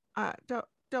 I don't.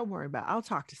 Don't worry about it. I'll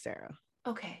talk to Sarah.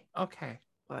 Okay. Okay.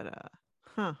 But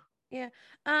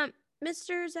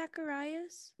Mr.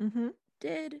 Zacharias, mm-hmm.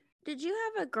 did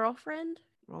you have a girlfriend?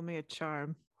 Roll me a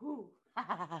charm.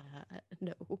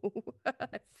 No.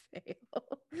 I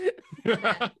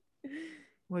fail.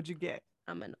 What'd you get?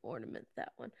 I'm gonna ornament that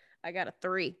one. I got a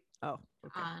 3 Oh,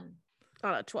 okay.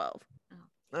 on a 12.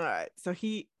 All right. So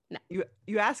No.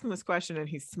 you ask him this question and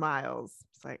he smiles.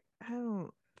 It's like, I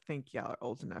don't think y'all are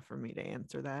old enough for me to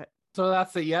answer that. So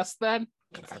that's a yes then?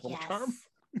 Can It's I a roll yes. charm?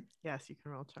 Yes, you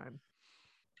can roll charm.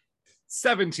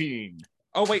 17.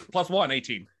 Oh wait, plus 1,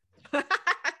 18.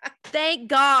 Thank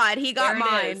God he got There it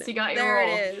mine. is. He got your there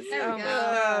roll. it is. There we Oh my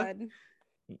go. God.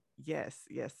 Yes,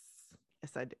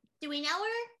 I did. Do we know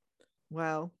her?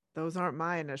 Well, those aren't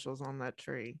my initials on that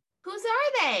tree. Whose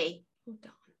are they? Oh,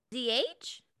 Dawn.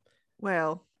 DH?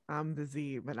 Well, I'm the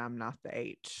Z, but I'm not the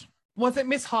H. Was it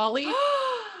Miss Holly?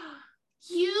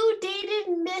 You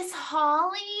dated Miss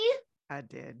Holly? I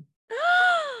did.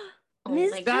 Oh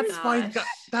Miss my That's why gosh.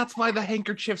 that's why the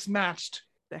handkerchiefs matched.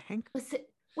 The Hank. Was it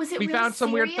We really found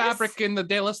some weird serious? fabric in the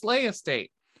De La Slay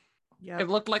estate. Yep. It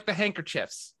looked like the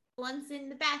handkerchiefs. One's in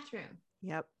the bathroom.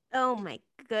 Yep. Oh my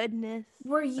goodness.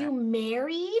 Were you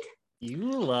married?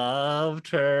 You loved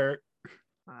her.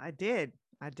 I did.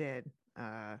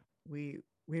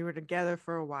 We were together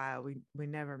for a while. We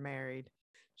never married.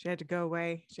 She had to go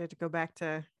away. She had to go back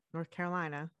to North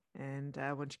Carolina. And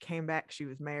when she came back, she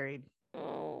was married.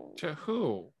 Oh, To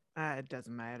who? It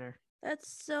doesn't matter.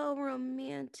 that's so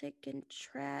romantic and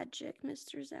tragic,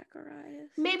 Mr.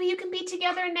 Zacharias. Maybe you can be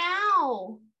together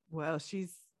now. Well, she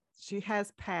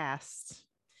has passed,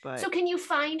 but So can you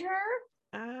find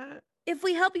her? If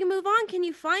we help you move on, can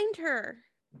you find her?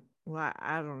 well,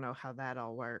 I don't know how that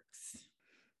all works.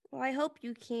 Well, I hope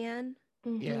you can.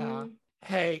 Yeah. Mhm.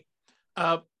 Hey,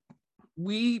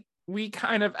 we we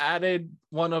kind of added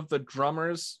one of the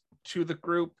drummers to the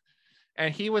group,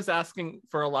 and he was asking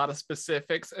for a lot of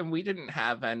specifics, and we didn't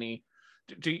have any.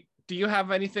 Do you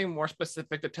have anything more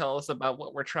specific to tell us about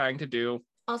what we're trying to do?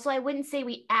 Also, I wouldn't say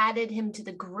we added him to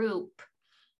the group.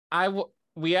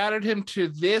 We added him to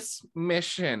this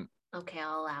mission. Okay,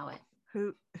 I'll allow it.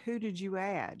 Who did you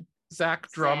add? Zach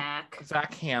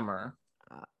Hammer.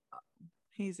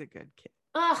 He's a good kid.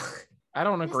 Ugh. I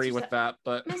don't Mr. agree with that,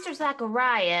 but Mr.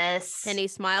 Zacharias. Penny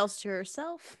smiles to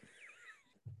herself.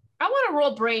 I want to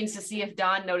roll brains to see if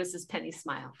Dawn notices Penny's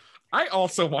smile. I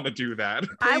also want to do that.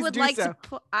 I Please would do like so.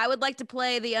 I would like to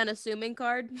play the unassuming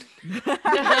card.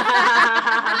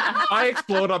 I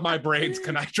explode on my brains.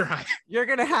 Can I try? You're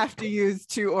gonna have to use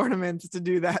 2 ornaments to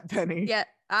do that, Penny. Yeah,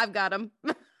 I've got him.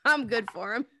 I'm good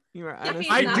for him. You are Tiffany's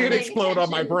unassuming. not I did paying explode on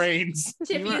my attention. brains.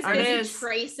 Tiffany's are busy unass-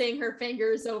 tracing her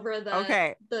fingers over the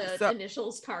Okay, so-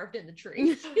 initials carved in the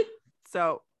tree.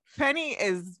 So Penny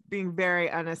is being very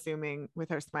unassuming with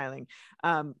her smiling.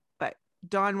 But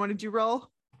Dawn, what did you roll?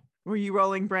 Were you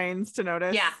rolling brains to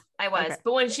notice? Yeah, I was. Okay.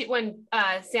 But when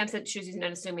Sam said she was using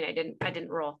unassuming, I didn't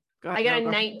roll. Go I ahead, got no,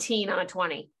 a go. 19 on a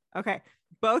 20. Okay.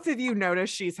 Both of you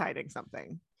notice she's hiding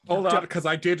something. Hold on, because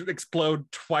I did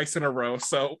explode twice in a row.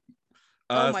 So,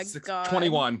 Oh my God.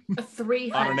 21. A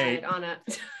 300 8. on a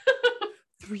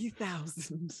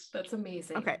 3,000. That's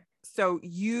amazing. Okay. So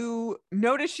you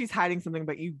notice she's hiding something,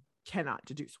 but you cannot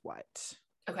deduce what.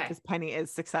 Okay. Because Penny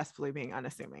is successfully being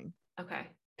unassuming. Okay.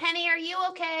 Penny, are you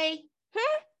okay?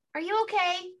 Are you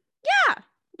okay?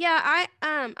 Yeah,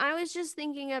 I was just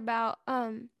thinking about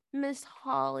Miss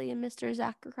Holly and Mr.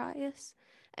 Zacharias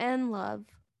and love.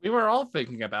 We were all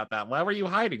thinking about that. Why were you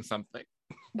hiding something?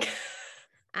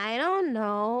 I don't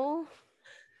know.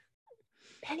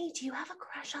 Penny, do you have a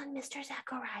crush on Mr.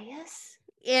 Zacharias?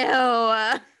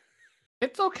 Ew.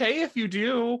 It's okay if you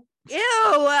do.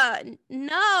 Ew.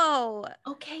 No.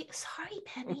 Okay, sorry,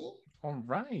 Penny. All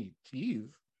right. Jeez.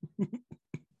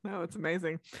 No, it's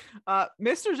amazing.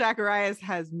 Mr. Zacharias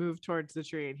has moved towards the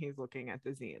tree and he's looking at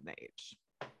the Z and the H.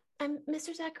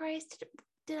 Mr. Zacharias,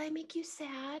 did I make you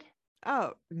sad?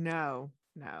 Oh, no.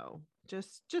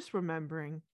 Just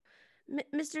remembering.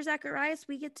 Mr. Zacharias,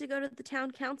 we get to go to the town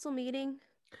council meeting.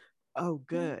 Oh,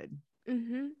 good.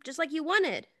 Just like you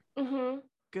wanted. Mm-hmm.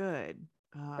 Good.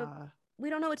 We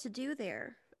don't know what to do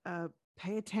there.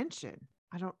 Pay attention.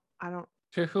 I don't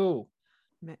To who?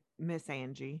 Miss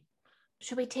Angie.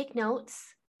 Should we take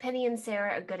notes? Penny and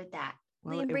Sarah are good at that.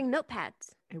 Well, Liam, bring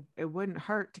notepads. it wouldn't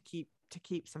hurt to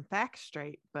keep some facts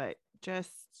straight, but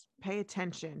just pay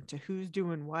attention to who's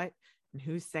doing what and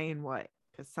who's saying what,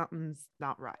 because something's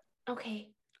not right. Okay.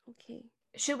 Okay.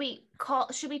 Should we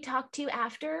talk to you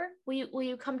after? Will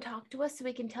you come talk to us so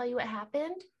we can tell you what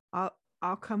happened?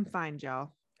 I'll come find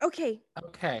y'all. Okay.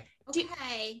 Okay.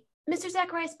 Okay. Mr.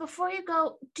 Zacharias, before you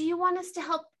go, do you want us to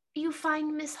help you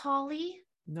find Miss Holly?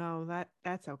 No,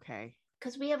 that's okay.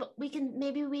 Because we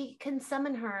can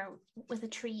summon her with a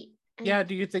treat. and- Yeah,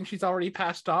 do you think she's already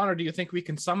passed on, or do you think we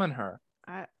can summon her?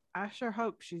 I sure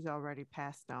hope she's already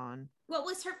passed on. What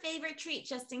was her favorite treat,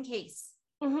 just in case?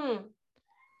 Mhm.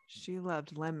 She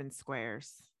loved lemon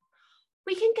squares.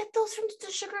 We can get those from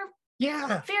the Sugar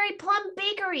Yeah. Fairy Plum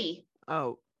Bakery.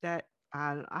 Oh, that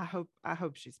I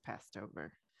hope she's passed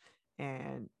over.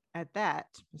 And at that,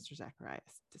 Mr.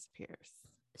 Zacharias disappears.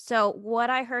 So what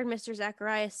I heard Mr.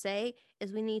 Zacharias say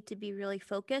is we need to be really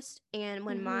focused. And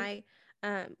when Mhm.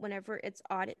 whenever it's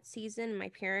audit season, my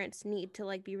parents need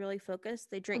to be really focused.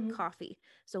 They drink Mhm. coffee.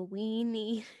 So we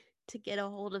need to get a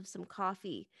hold of some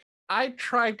coffee. I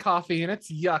tried coffee and it's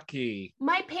yucky.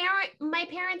 My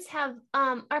parents have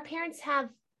our parents have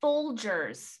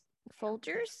Folgers.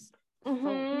 Folgers?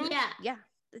 Mhm. Yeah. Yeah.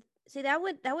 See, that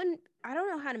wouldn't, I don't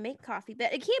know how to make coffee,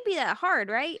 but it can't be that hard,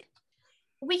 right?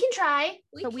 We can try.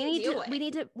 But we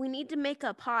need to make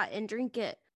a pot and drink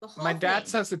it. The whole My dad thing.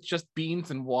 says it's just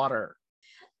beans and water.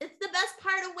 It's the best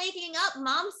part of waking up.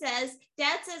 Mom says,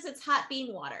 Dad says it's hot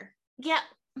bean water. Yep.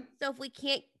 So if we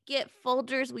can't get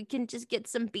Folgers, we can just get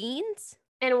some beans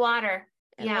And water.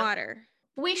 and Yeah. water.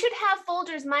 We should have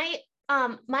Folgers.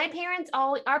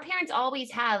 Our parents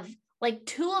always have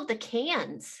 2 of the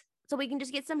cans. So we can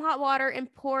just get some hot water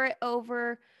and pour it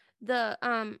over the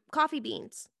coffee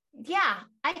beans. Yeah,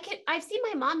 I've seen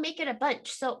my mom make it a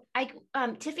bunch. So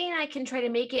Tiffany and I can try to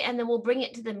make it and then we'll bring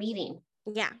it to the meeting.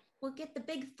 Yeah. We'll get the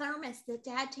big thermos that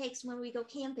Dad takes when we go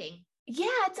camping. Yeah,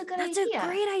 it's a good That's idea. a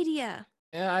great idea.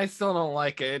 Yeah, I still don't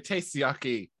like it. It tastes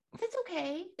yucky. That's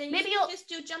okay. Then Maybe you you'll can just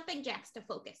do jumping jacks to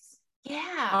focus.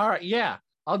 Yeah. All right, yeah.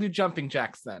 I'll do jumping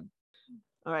jacks then.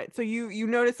 All right. So you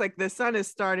notice like the sun is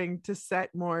starting to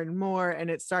set more and more, and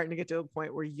it's starting to get to a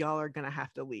point where y'all are gonna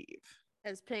have to leave.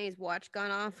 Has Penny's watch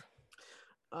gone off?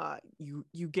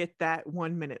 You get that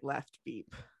 1 minute left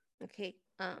beep. Okay.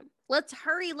 Let's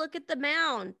hurry. Look at the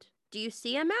mound. Do you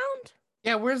see a mound?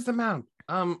 Yeah, where's the mound?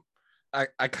 I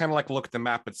kind of like look at the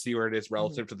map and see where it is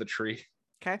relative to the tree.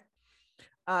 Okay.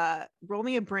 Roll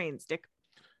me a brains, Dick.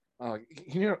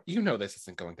 You know this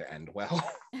isn't going to end well.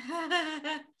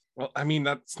 Well, I mean,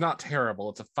 that's not terrible.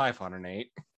 It's a 508.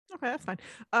 Okay, that's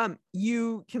fine.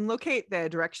 You can locate the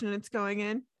direction it's going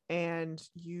in, and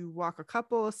you walk a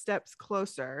couple of steps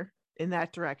closer in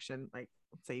that direction. Like,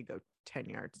 let's say you go 10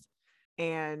 yards,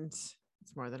 and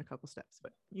it's more than a couple steps,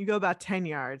 but you go about 10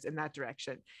 yards in that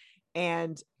direction.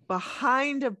 And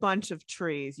behind a bunch of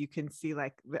trees, you can see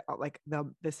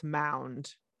this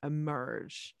mound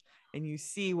emerge, and you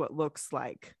see what looks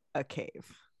like a cave.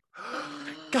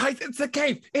 Guys, it's the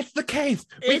cave. It's the cave.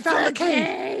 We found the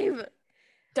cave.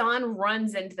 Dawn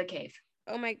runs into the cave.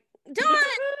 Oh my, Dawn!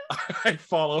 I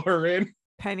follow her in.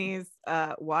 Penny's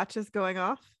watch is going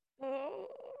off.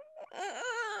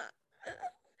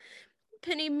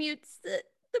 Penny mutes the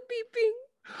beeping.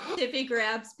 Tiffy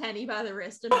grabs Penny by the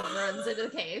wrist and runs into the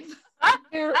cave.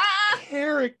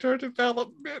 Character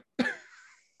development.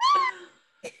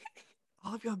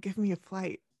 All of y'all give me a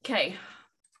flight. Okay.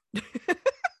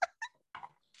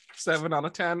 7 out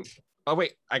of 10. Oh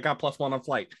wait, I got +1 on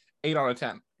flight. 8 out of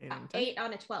 10. 8 on 10. 8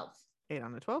 on a 12. 8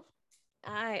 on the 12.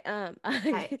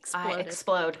 I exploded. I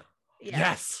explode. Yeah.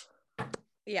 Yes.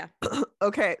 Yeah.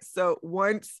 Okay, so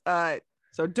once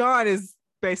so Dawn is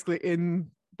basically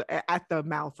at the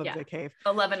mouth of Yeah. the cave.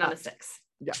 11 on a 6.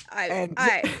 Yeah. I And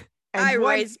I once-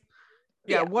 raised.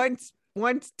 yeah, yeah. once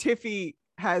Tiffy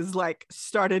has like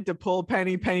started to pull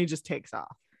Penny just takes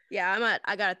off. Yeah,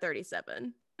 I got a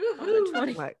 37. Woohoo.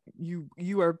 20. Like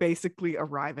you are basically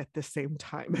arrive at the same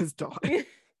time as Dawn.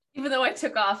 Even though I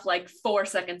took off like 4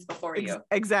 seconds before you.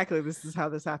 Exactly. This is how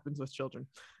this happens with children.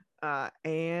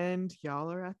 And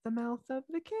y'all are at the mouth of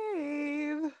the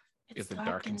cave. Is it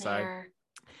dark inside? there.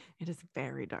 It is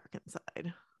very dark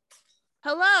inside.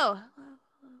 Hello.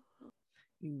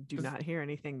 You do not hear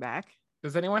anything back.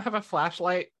 Does anyone have a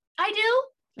flashlight? I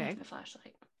do. I Okay. have a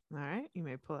flashlight. All right. You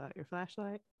may pull out your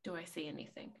flashlight. Do I see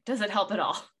anything? Does it help at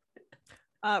all?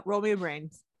 Roll me a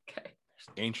brains. Okay.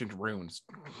 Ancient runes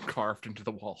carved into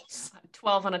the walls.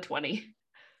 12 on a 20.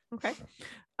 Okay.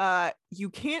 You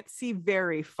can't see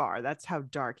very far. That's how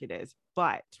dark it is.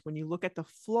 But when you look at the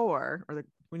floor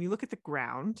when you look at the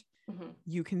ground, Mhm.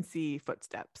 you can see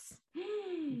footsteps.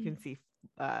 You can see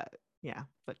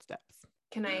footsteps.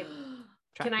 Can I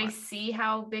Track can I marks. see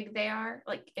how big they are,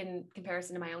 like in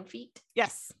comparison to my own feet?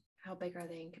 Yes. How big are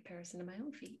they in comparison to my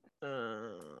own feet?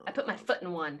 Uh, I put my foot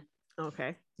in one.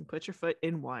 okay. You put your foot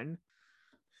in one.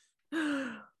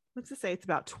 Let's just say it's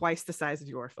about twice the size of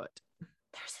your foot.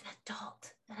 There's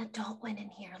an adult went in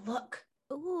here. Look.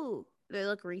 Ooh, they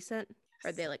look recent. Or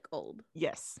are they like old?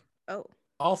 Yes. Oh,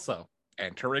 Also,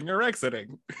 entering or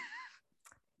exiting.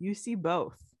 You see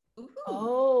both. Ooh.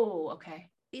 Oh, okay.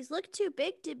 these look too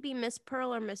big to be Miss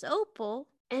Pearl or Miss Opal.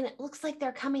 And it looks like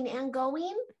they're coming and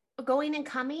going and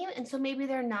coming, and so maybe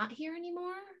they're not here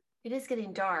anymore. It is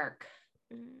getting dark.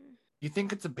 Mm, You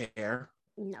think it's a bear?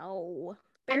 no,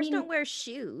 I bears mean- don't wear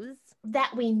shoes.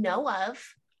 That we know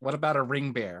of. What about a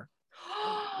ring bear?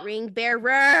 Ring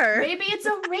bearer. Maybe it's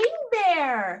a ring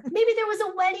bear. Maybe there was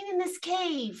a wedding in this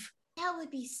cave. That would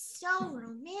be so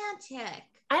romantic.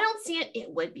 I don't see it.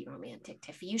 It would be romantic,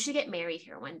 Tiffy. You should get married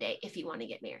here one day if you want to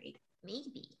get married.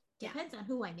 Maybe. Yeah. Depends on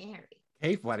who I marry.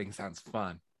 Cave wedding sounds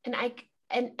fun.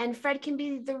 And Fred can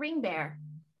be the ring bear.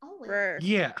 Oh, wait. Brr.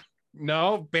 Yeah.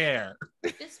 No, bear.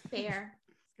 Just bear.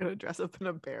 Gonna dress up in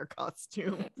a bear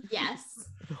costume Yes.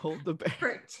 and hold the bear.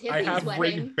 For Tiffy's I have wedding.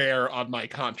 ring bear on my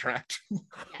contract.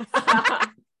 Yes.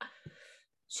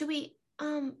 Should we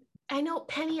I know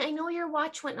Penny, I know your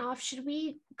watch went off. Should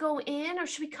we go in or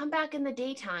should we come back in the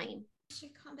daytime? Should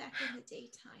come back in the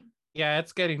daytime. Yeah,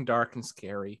 it's getting dark and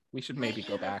scary. We should maybe Might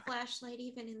go have back. A flashlight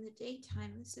even in the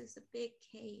daytime. This is a big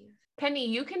cave. Penny,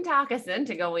 you can talk us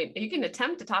into going. You can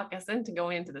attempt to talk us into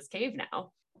going into this cave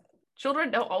now.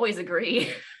 Children don't always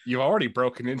agree. You already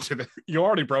broken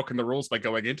the rules by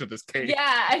going into this cave.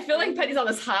 Yeah, I feel like Penny's on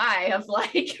this high of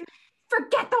like,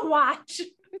 forget the watch.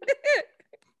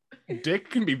 Dick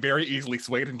can be very easily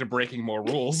swayed into breaking more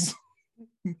rules.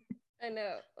 I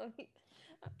know. I'm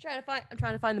trying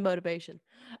to find the motivation.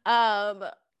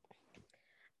 I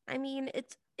mean,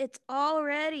 it's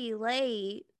already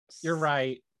late. You're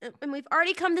right. And we've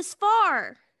already come this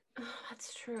far. Oh,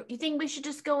 that's true. You think we should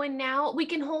just go in now? We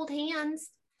can hold hands.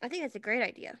 I think that's a great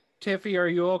idea. Tiffy, are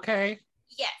you okay?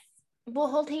 Yes. We'll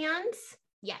hold hands.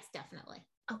 Yes, definitely.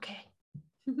 Okay.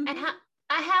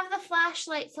 I have the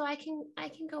flashlight, so I can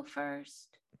go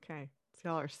first. Okay. So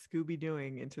y'all are Scooby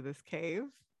Dooing into this cave.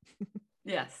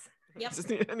 Yes. Yep.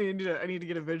 I need to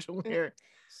get a visual here.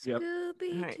 Yep.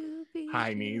 Scooby Right. Dooby.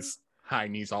 High Doo. knees. High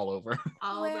knees all over.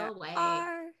 All Where the way.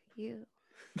 are you?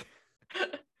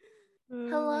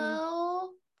 Hello.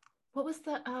 What was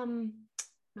the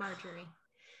Marjorie.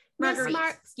 Miss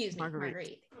Marguerite. Excuse me.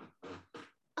 Marguerite.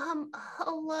 Marguerite.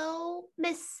 hello,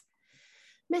 Miss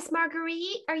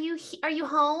Marguerite? Are you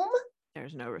home?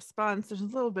 There's no response. There's a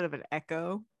little bit of an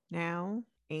echo now,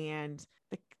 and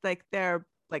they're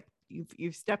like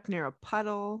you've stepped near a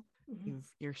puddle.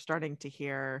 You're starting to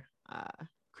hear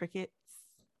crickets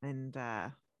and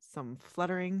some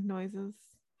fluttering noises.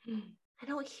 I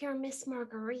don't hear Miss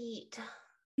Marguerite.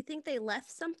 You think they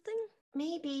left something?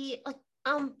 Maybe like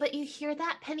but you hear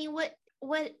that, Penny? What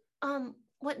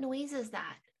noise is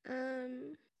that?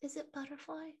 Is it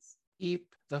butterflies?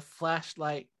 Keep the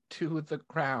flashlight to the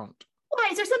ground. Why,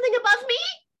 is there something above me?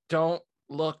 Don't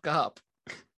look up.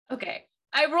 Okay.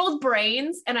 I rolled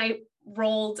brains and I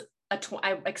rolled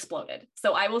I exploded.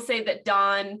 So I will say that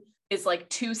Dawn is like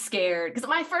too scared because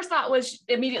my first thought was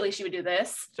immediately she would do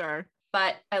this, Sure.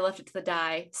 but I left it to the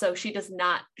die. So she does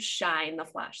not shine the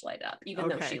flashlight up, even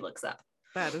though Okay. she looks up.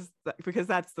 That is because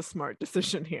that's the smart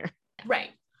decision here.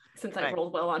 Right. Since I Right.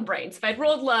 rolled well on brains. If I'd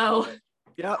rolled low.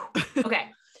 Yep. Okay.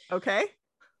 Okay.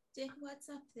 What's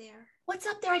up there? What's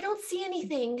up there? I don't see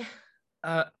anything.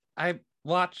 I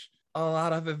watch a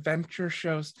lot of adventure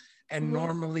shows, and Mhm.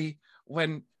 normally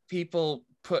when people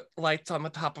put lights on the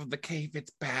top of the cave,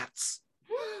 it's bats.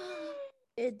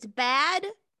 It's bad.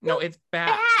 No, it's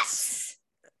bats. Bats!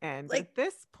 And Like- at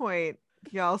this point,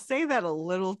 y'all say that a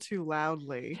little too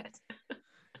loudly,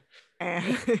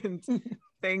 and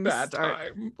things Bad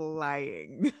start time.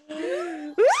 flying.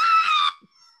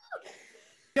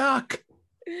 Yuck.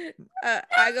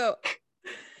 I go.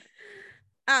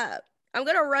 I'm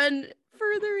gonna run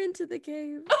further into the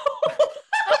cave.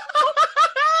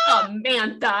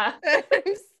 Samantha.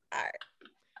 I'm sorry.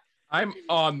 I'm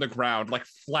on the ground like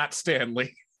Flat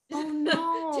Stanley. Oh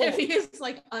no. Tiffy is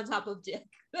like on top of Dick.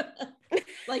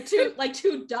 like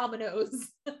two dominoes.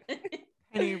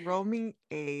 Penny, roll me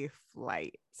a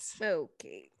flight.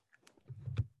 Okay.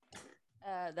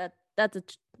 That's a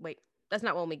wait. That's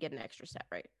not when we get an extra stat,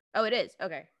 right? Oh, it is.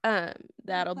 Okay.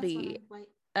 That'll That's be fine,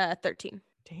 like- 13.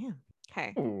 Damn.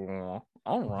 Okay. Ooh,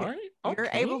 all right. You're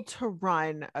okay. able to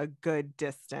run a good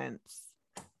distance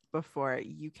before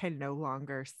you can no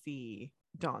longer see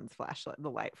Dawn's flashlight, the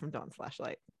light from Dawn's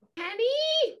flashlight.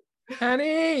 Penny.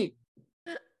 Penny,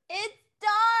 It's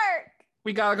dark.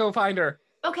 we gotta go find her.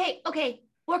 Okay.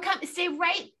 We're coming.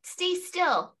 Stay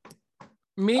still.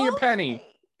 Me or Penny?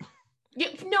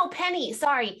 No, Penny.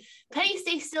 Sorry. Penny,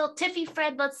 stay still. Tiffy,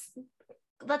 Fred,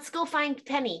 let's go find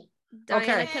Penny. Diana,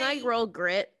 Okay. can I roll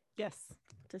grit Yes.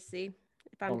 to see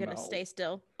if I'm Oh, gonna no. stay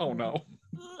still? Oh no.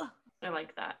 I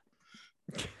like that.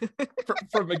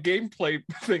 From a gameplay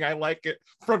thing, I like it.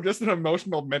 From just an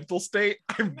emotional mental state,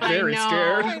 I'm very I know.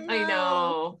 scared. I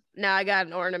know. Now I got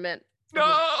an ornament.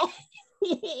 No.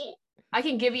 I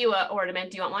can give you an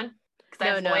ornament. Do you want one? Because I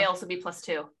have No. loyal, so be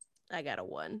 +2. I got a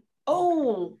 1.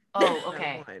 Oh,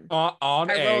 okay. On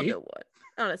I rolled a. a 1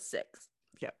 on a 6.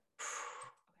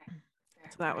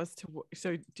 So that was to.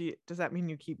 So does that mean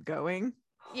you keep going?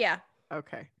 Yeah.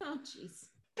 Okay. Oh jeez.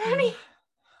 Penny.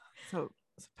 So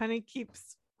Penny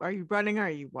keeps. Are you running? Or are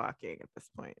you walking at this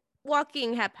point?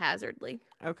 Walking haphazardly.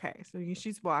 Okay. So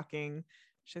she's walking.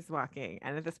 She's walking,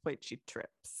 and at this point she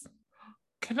trips.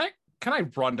 Can I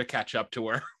run to catch up to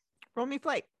her? Roll me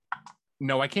flight.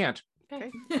 No, I can't.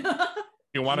 Okay.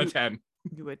 You want a 10?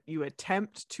 You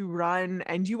attempt to run,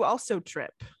 and you also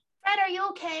trip. Fred, are you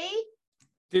okay?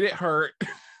 Did it hurt?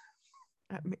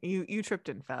 You tripped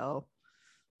and fell.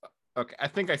 Okay, I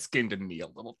think I skinned a knee a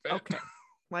little bit. Okay.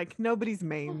 Like nobody's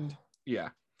maimed. Yeah.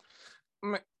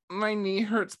 My knee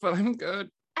hurts, but I'm good.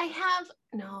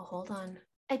 No, hold on.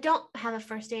 I don't have a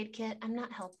first aid kit. I'm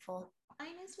not helpful. Mine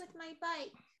is with my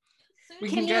bike. Soon We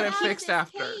as can we get get it out of fixed this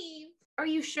after. cave- Are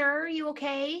you sure? Are you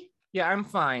okay? Yeah, I'm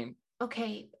fine.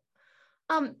 Okay.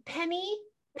 Penny,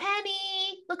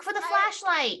 look for the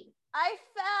flashlight. I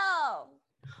fell.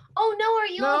 Oh no, are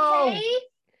you No. okay?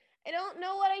 I don't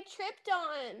know what I tripped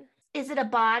on. Is it a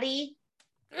body?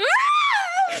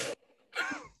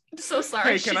 I'm so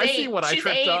sorry. Hey, can I see what I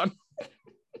tripped on?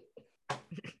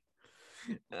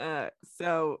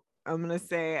 So I'm gonna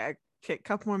say a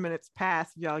couple more minutes pass,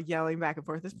 y'all yelling back and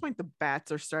forth. At this point, the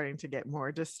bats are starting to get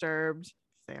more disturbed.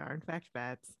 They are in fact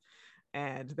bats,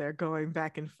 and they're going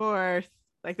back and forth.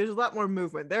 Like there's a lot more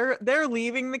movement. They're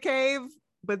leaving the cave,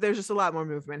 but there's just a lot more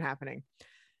movement happening.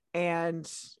 And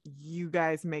you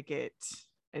guys make it,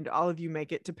 and all of you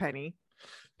make it to Penny.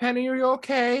 Penny, are you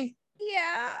okay?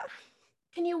 Yeah.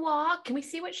 Can you walk? Can we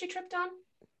see what she tripped on?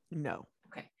 No.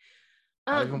 Okay.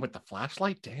 Not even with the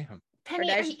flashlight? Damn. Or Penny,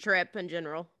 dash trip in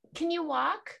general. can you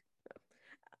walk?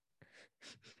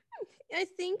 I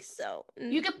think so.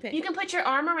 You can put your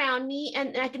arm around me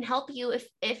and I can help you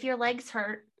if your legs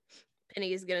hurt.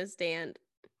 Penny is gonna stand.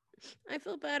 I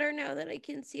feel better now that I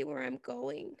can see where I'm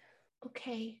going.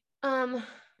 Okay.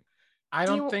 I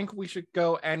don't think we should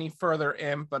go any further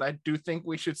in, but I do think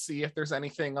we should see if there's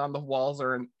anything on the walls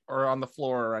or on the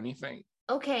floor or anything.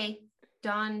 Okay.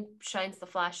 Dawn shines the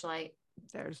flashlight.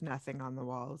 There's nothing on the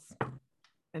walls.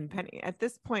 And Penny, at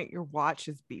this point, your watch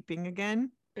is beeping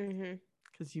again Mm-hmm.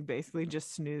 because you basically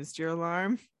just snoozed your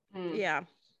alarm. Yeah.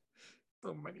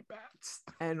 So many bats.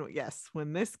 And yes,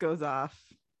 when this goes off,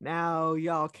 now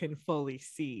y'all can fully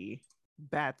see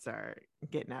bats are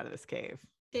getting out of this cave.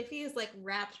 Tiffy has like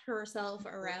wrapped herself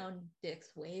around Dick's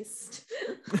waist.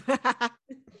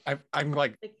 I'm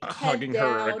like Like, hugging head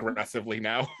her down. aggressively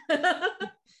now.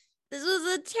 This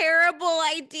was a terrible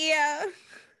idea.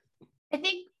 I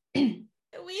think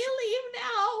We leave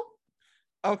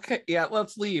now. Okay, yeah,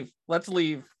 let's leave. Let's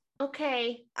leave.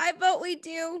 okay. I vote we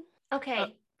do.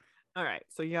 Okay. All right,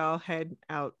 so y'all head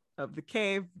out of the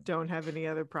cave. Don't have any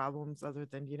other problems other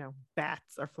than,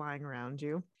 bats are flying around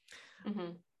you.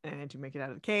 Mhm. And you make it out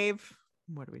of the cave.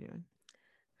 What are we doing?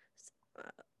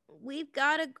 We've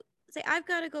got to say, I've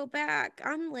got to go back.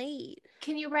 I'm late.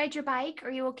 Can you ride your bike?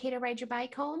 Are you okay to ride your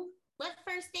bike home? What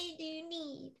first aid do you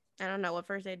need? I don't know what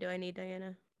first aid do I need,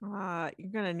 Diana.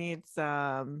 You're gonna need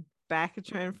some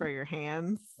Bactrim for your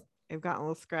hands. They've gotten a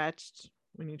little scratched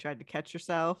when you tried to catch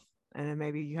yourself, and then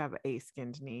maybe you have a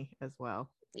skinned knee as well.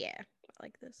 Yeah, I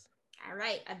like this. All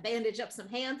right, I bandage up some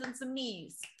hands and some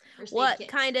knees. First aid What kit.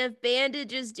 kind of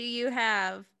bandages do you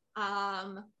have?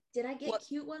 Did I get What-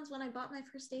 cute ones when I bought my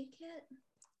first aid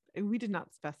kit? We did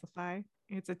not specify.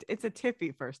 It's a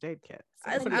Tiffy first aid kit.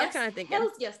 I was Yes, kinda thinking.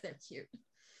 hells yes, they're cute.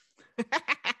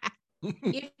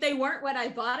 If they weren't when I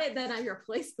bought it, then I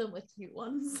replaced them with cute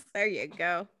ones. There you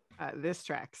go. This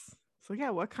tracks. So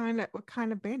yeah, what kind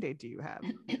of band-aid do you have?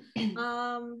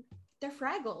 They're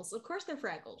Fraggles. Of course, they're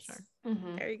Fraggles. Sure.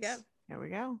 Mhm. There you go. There we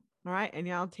go. All right, and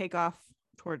y'all take off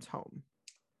towards home.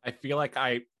 I feel like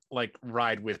I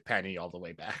ride with Penny all the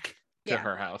way back to Yeah.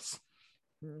 her house.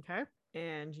 Okay.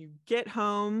 And you get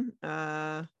home,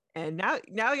 and now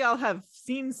y'all have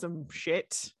seen some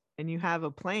shit and you have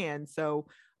a plan. So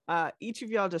each of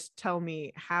y'all just tell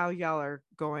me how y'all are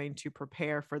going to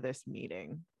prepare for this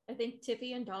meeting. I think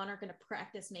Tiffy and Dawn are going to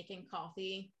practice making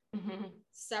coffee Mhm.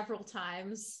 several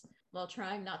times while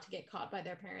trying not to get caught by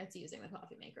their parents using the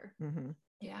coffee maker. Mhm.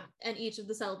 Yeah. And each of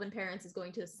the Sullivan parents is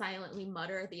going to silently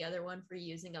mutter at the other one for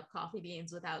using up coffee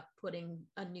beans without putting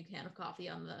a new can of coffee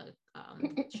on the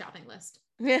shopping list.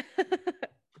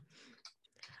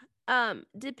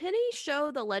 Did Penny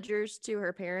show the ledgers to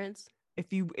her parents?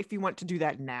 If you want to do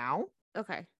that now,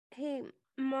 Okay. Hey,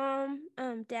 Mom,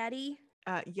 Daddy,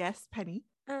 yes, Penny.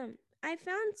 I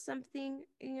found something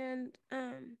and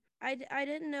I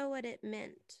didn't know what it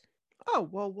meant. Oh,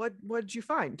 well, what'd you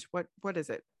find? What is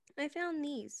it? I found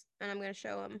these and I'm going to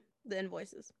show them the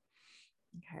invoices.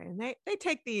 Okay, and they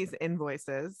take these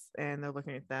invoices and they're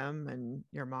looking at them, and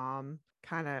your mom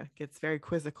kind of gets very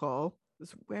quizzical.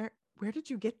 Where did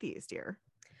you get these, dear?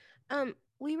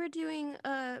 We were doing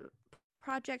a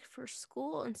project for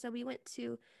school and so we went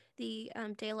to the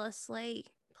De La Slay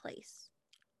place.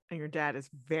 And your dad is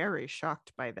very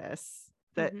shocked by this.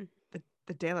 That Mhm.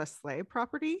 the De La Slay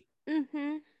property?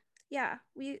 Mm-hmm. Yeah,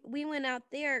 we went out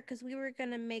there because we were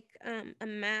gonna make a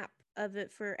map of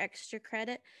it for extra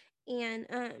credit, and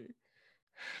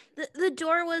the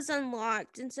door was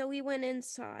unlocked, and so we went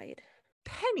inside.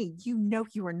 Penny, you know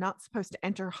you are not supposed to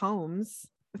enter homes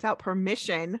without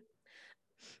permission.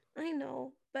 I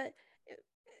know, but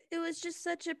it was just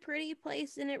such a pretty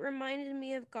place, and it reminded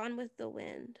me of Gone with the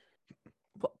Wind.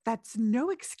 Well, that's no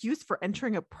excuse for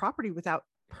entering a property without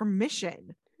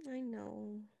permission. I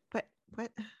know. But what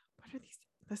are these?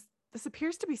 This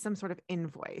appears to be some sort of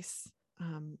invoice.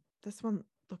 This one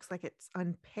looks like it's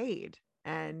unpaid.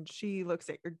 And she looks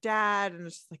at your dad and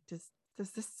is just like,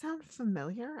 does this sound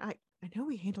familiar? I know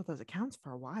we handled those accounts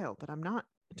for a while, but I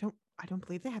don't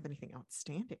believe they have anything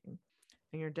outstanding.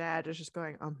 And your dad is just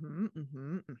going,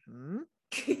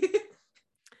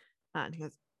 And he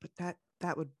goes, but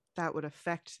that would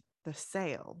affect the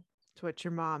sale. To which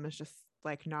your mom is just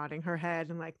like nodding her head,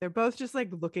 and like they're both just like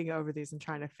looking over these and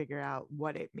trying to figure out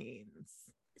what it means.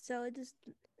 So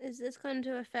is this going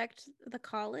to affect the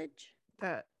college?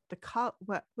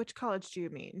 Which college do you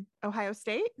mean? Ohio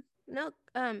State? No,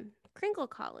 Kringle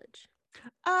College.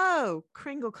 Oh,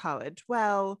 Kringle College.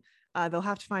 Well, they'll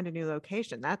have to find a new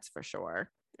location, that's for sure.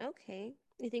 Okay.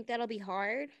 You think that'll be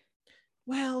hard?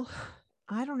 Well,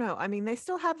 I don't know. I mean, they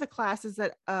still have the classes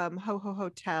at Ho Ho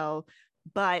Hotel,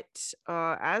 but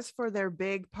as for their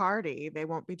big party, they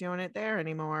won't be doing it there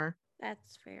anymore.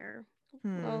 That's fair.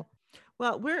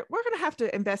 Well, we're gonna have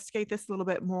to investigate this a little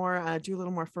bit more, do a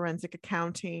little more forensic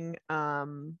accounting. I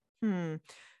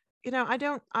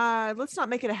don't. Let's not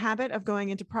make it a habit of going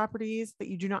into properties that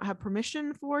you do not have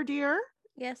permission for, dear.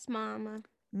 Yes, Mama.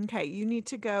 Okay, you need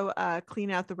to go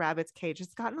clean out the rabbit's cage.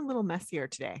 It's gotten a little messier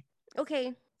today.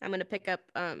 Okay. I'm going to pick up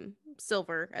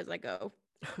Silver as I go.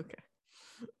 Okay.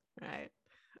 All right.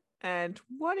 And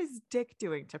what is Dick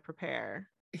doing to prepare?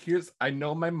 I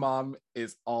know my mom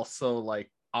is also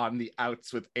like on the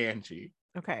outs with Angie.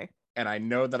 Okay. And I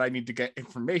know that I need to get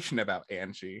information about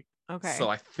Angie. Okay. So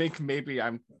I think maybe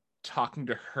I'm talking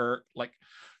to her, like,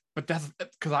 but that's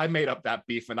because I made up that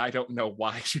beef and I don't know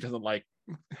why she doesn't like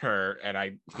her. And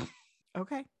I.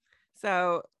 Okay.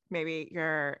 So maybe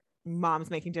your mom's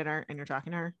making dinner and you're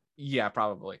talking to her? Yeah,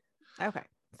 probably. Okay.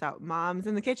 So mom's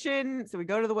in the kitchen. So we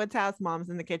go to the Woods house. Mom's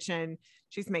in the kitchen.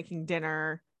 She's making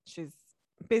dinner. She's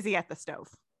busy at the stove.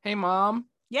 Hey, Mom.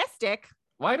 Yes, Dick.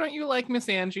 Why don't you like Miss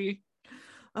Angie?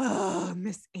 Oh,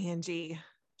 Miss Angie.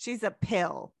 She's a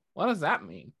pill. What does that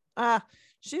mean?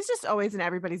 She's just always in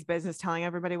everybody's business, telling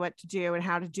everybody what to do and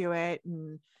how to do it.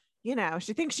 And,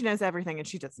 she thinks she knows everything and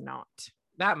she does not.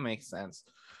 That makes sense.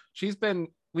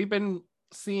 We've been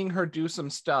seeing her do some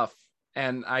stuff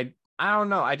and I don't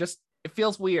know. It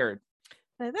feels weird.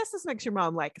 Now, this just makes your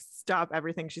mom stop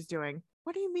everything she's doing.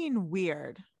 What do you mean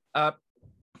weird? At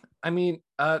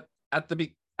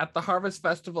the Harvest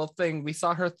Festival thing, we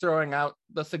saw her throwing out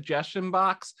the suggestion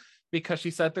box because she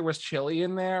said there was chili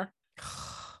in there.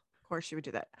 Of course she would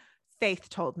do that. Faith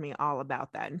told me all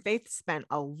about that. And Faith spent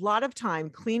a lot of time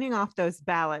cleaning off those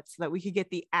ballots so that we could get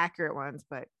the accurate ones.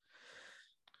 But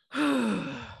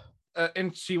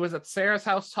and she was at Sarah's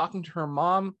house talking to her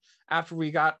mom after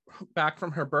we got back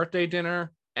from her birthday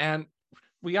dinner. And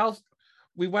we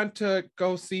went to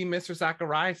go see Mr.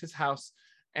 Zacharias' house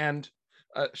and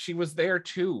she was there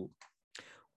too.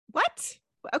 What?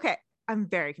 Okay, I'm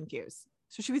very confused.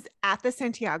 So she was at the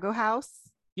Santiago house?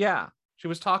 Yeah, she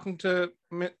was talking to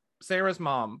Sarah's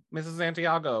mom, Mrs.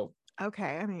 Santiago.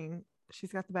 Okay, I mean,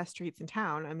 she's got the best treats in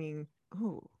town. I mean,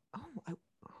 oh.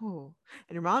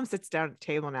 And her mom sits down at the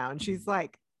table now and she's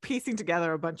piecing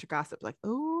together a bunch of gossip. I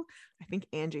think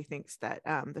Angie thinks that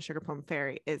the Sugar Plum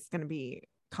Fairy is going to be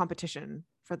competition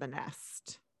for the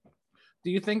nest. Do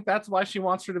you think that's why she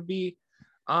wants her to be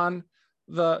on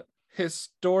the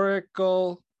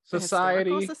Historical Society?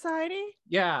 The Historical Society?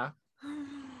 Yeah.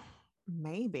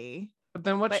 Maybe. But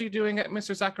then what's she doing at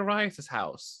Mr. Zacharias'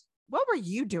 house? What were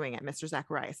you doing at Mr.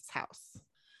 Zacharias' house?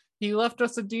 He left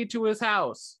us a deed to his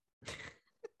house.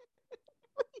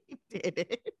 He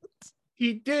didn't.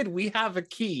 He did. We have a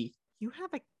key.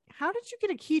 How did you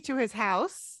get a key to his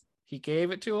house? He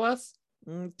gave it to us.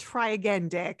 Try again,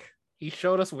 Dick. He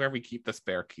showed us where we keep the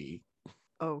spare key.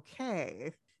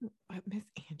 Okay. Miss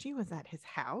Angie was at his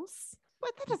house?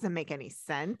 What? That doesn't make any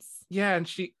sense. Yeah, and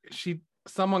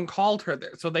someone called her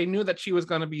there, so they knew that she was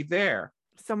going to be there.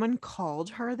 Someone called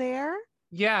her there?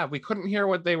 Yeah, we couldn't hear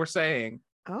what they were saying.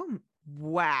 Oh,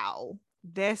 wow.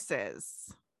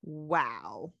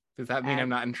 Wow. Does that mean I'm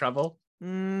not in trouble?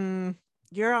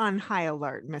 You're on high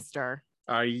alert, mister.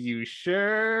 Are you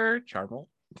sure? Charmel?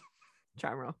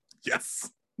 Yes.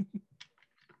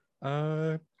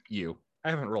 You. I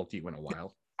haven't rolled you in a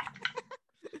while.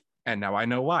 And now I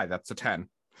know why. That's a 10.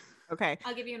 Okay.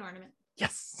 I'll give you an ornament.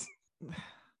 Yes.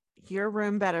 Your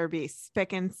room better be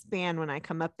spick and span when I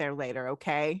come up there later,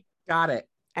 okay? Got it.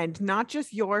 And not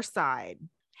just your side,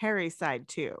 Harry's side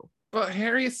too. But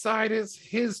Harry's side is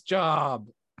his job.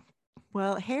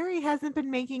 Well, Harry hasn't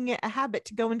been making it a habit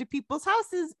to go into people's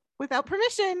houses without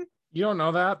permission. You don't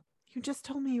know that? You just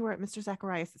told me you were at Mr.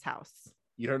 Zacharias' house.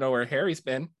 You don't know where Harry's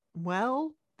been.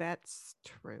 Well, that's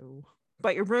true.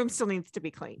 But your room still needs to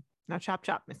be clean. Now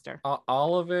chop, mister.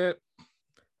 All of it?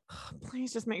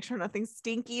 Please just make sure nothing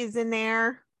stinky is in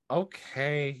there.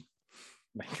 Okay.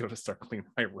 I go to start cleaning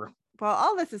my room. While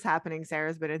all this is happening,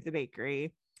 Sarah's been at the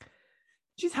bakery.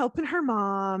 She's helping her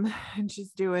mom and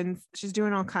she's doing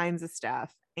all kinds of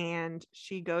stuff. And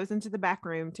she goes into the back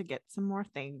room to get some more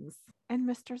things. And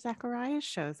Mr. Zacharias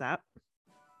shows up.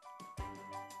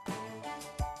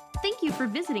 Thank you for for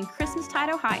visiting Christmastide,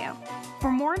 Ohio. For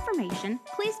more information,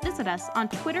 please visit us on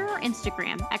Twitter or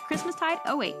Instagram at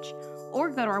ChristmastideOH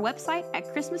or go to our website at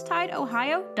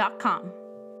ChristmastideOhio.com.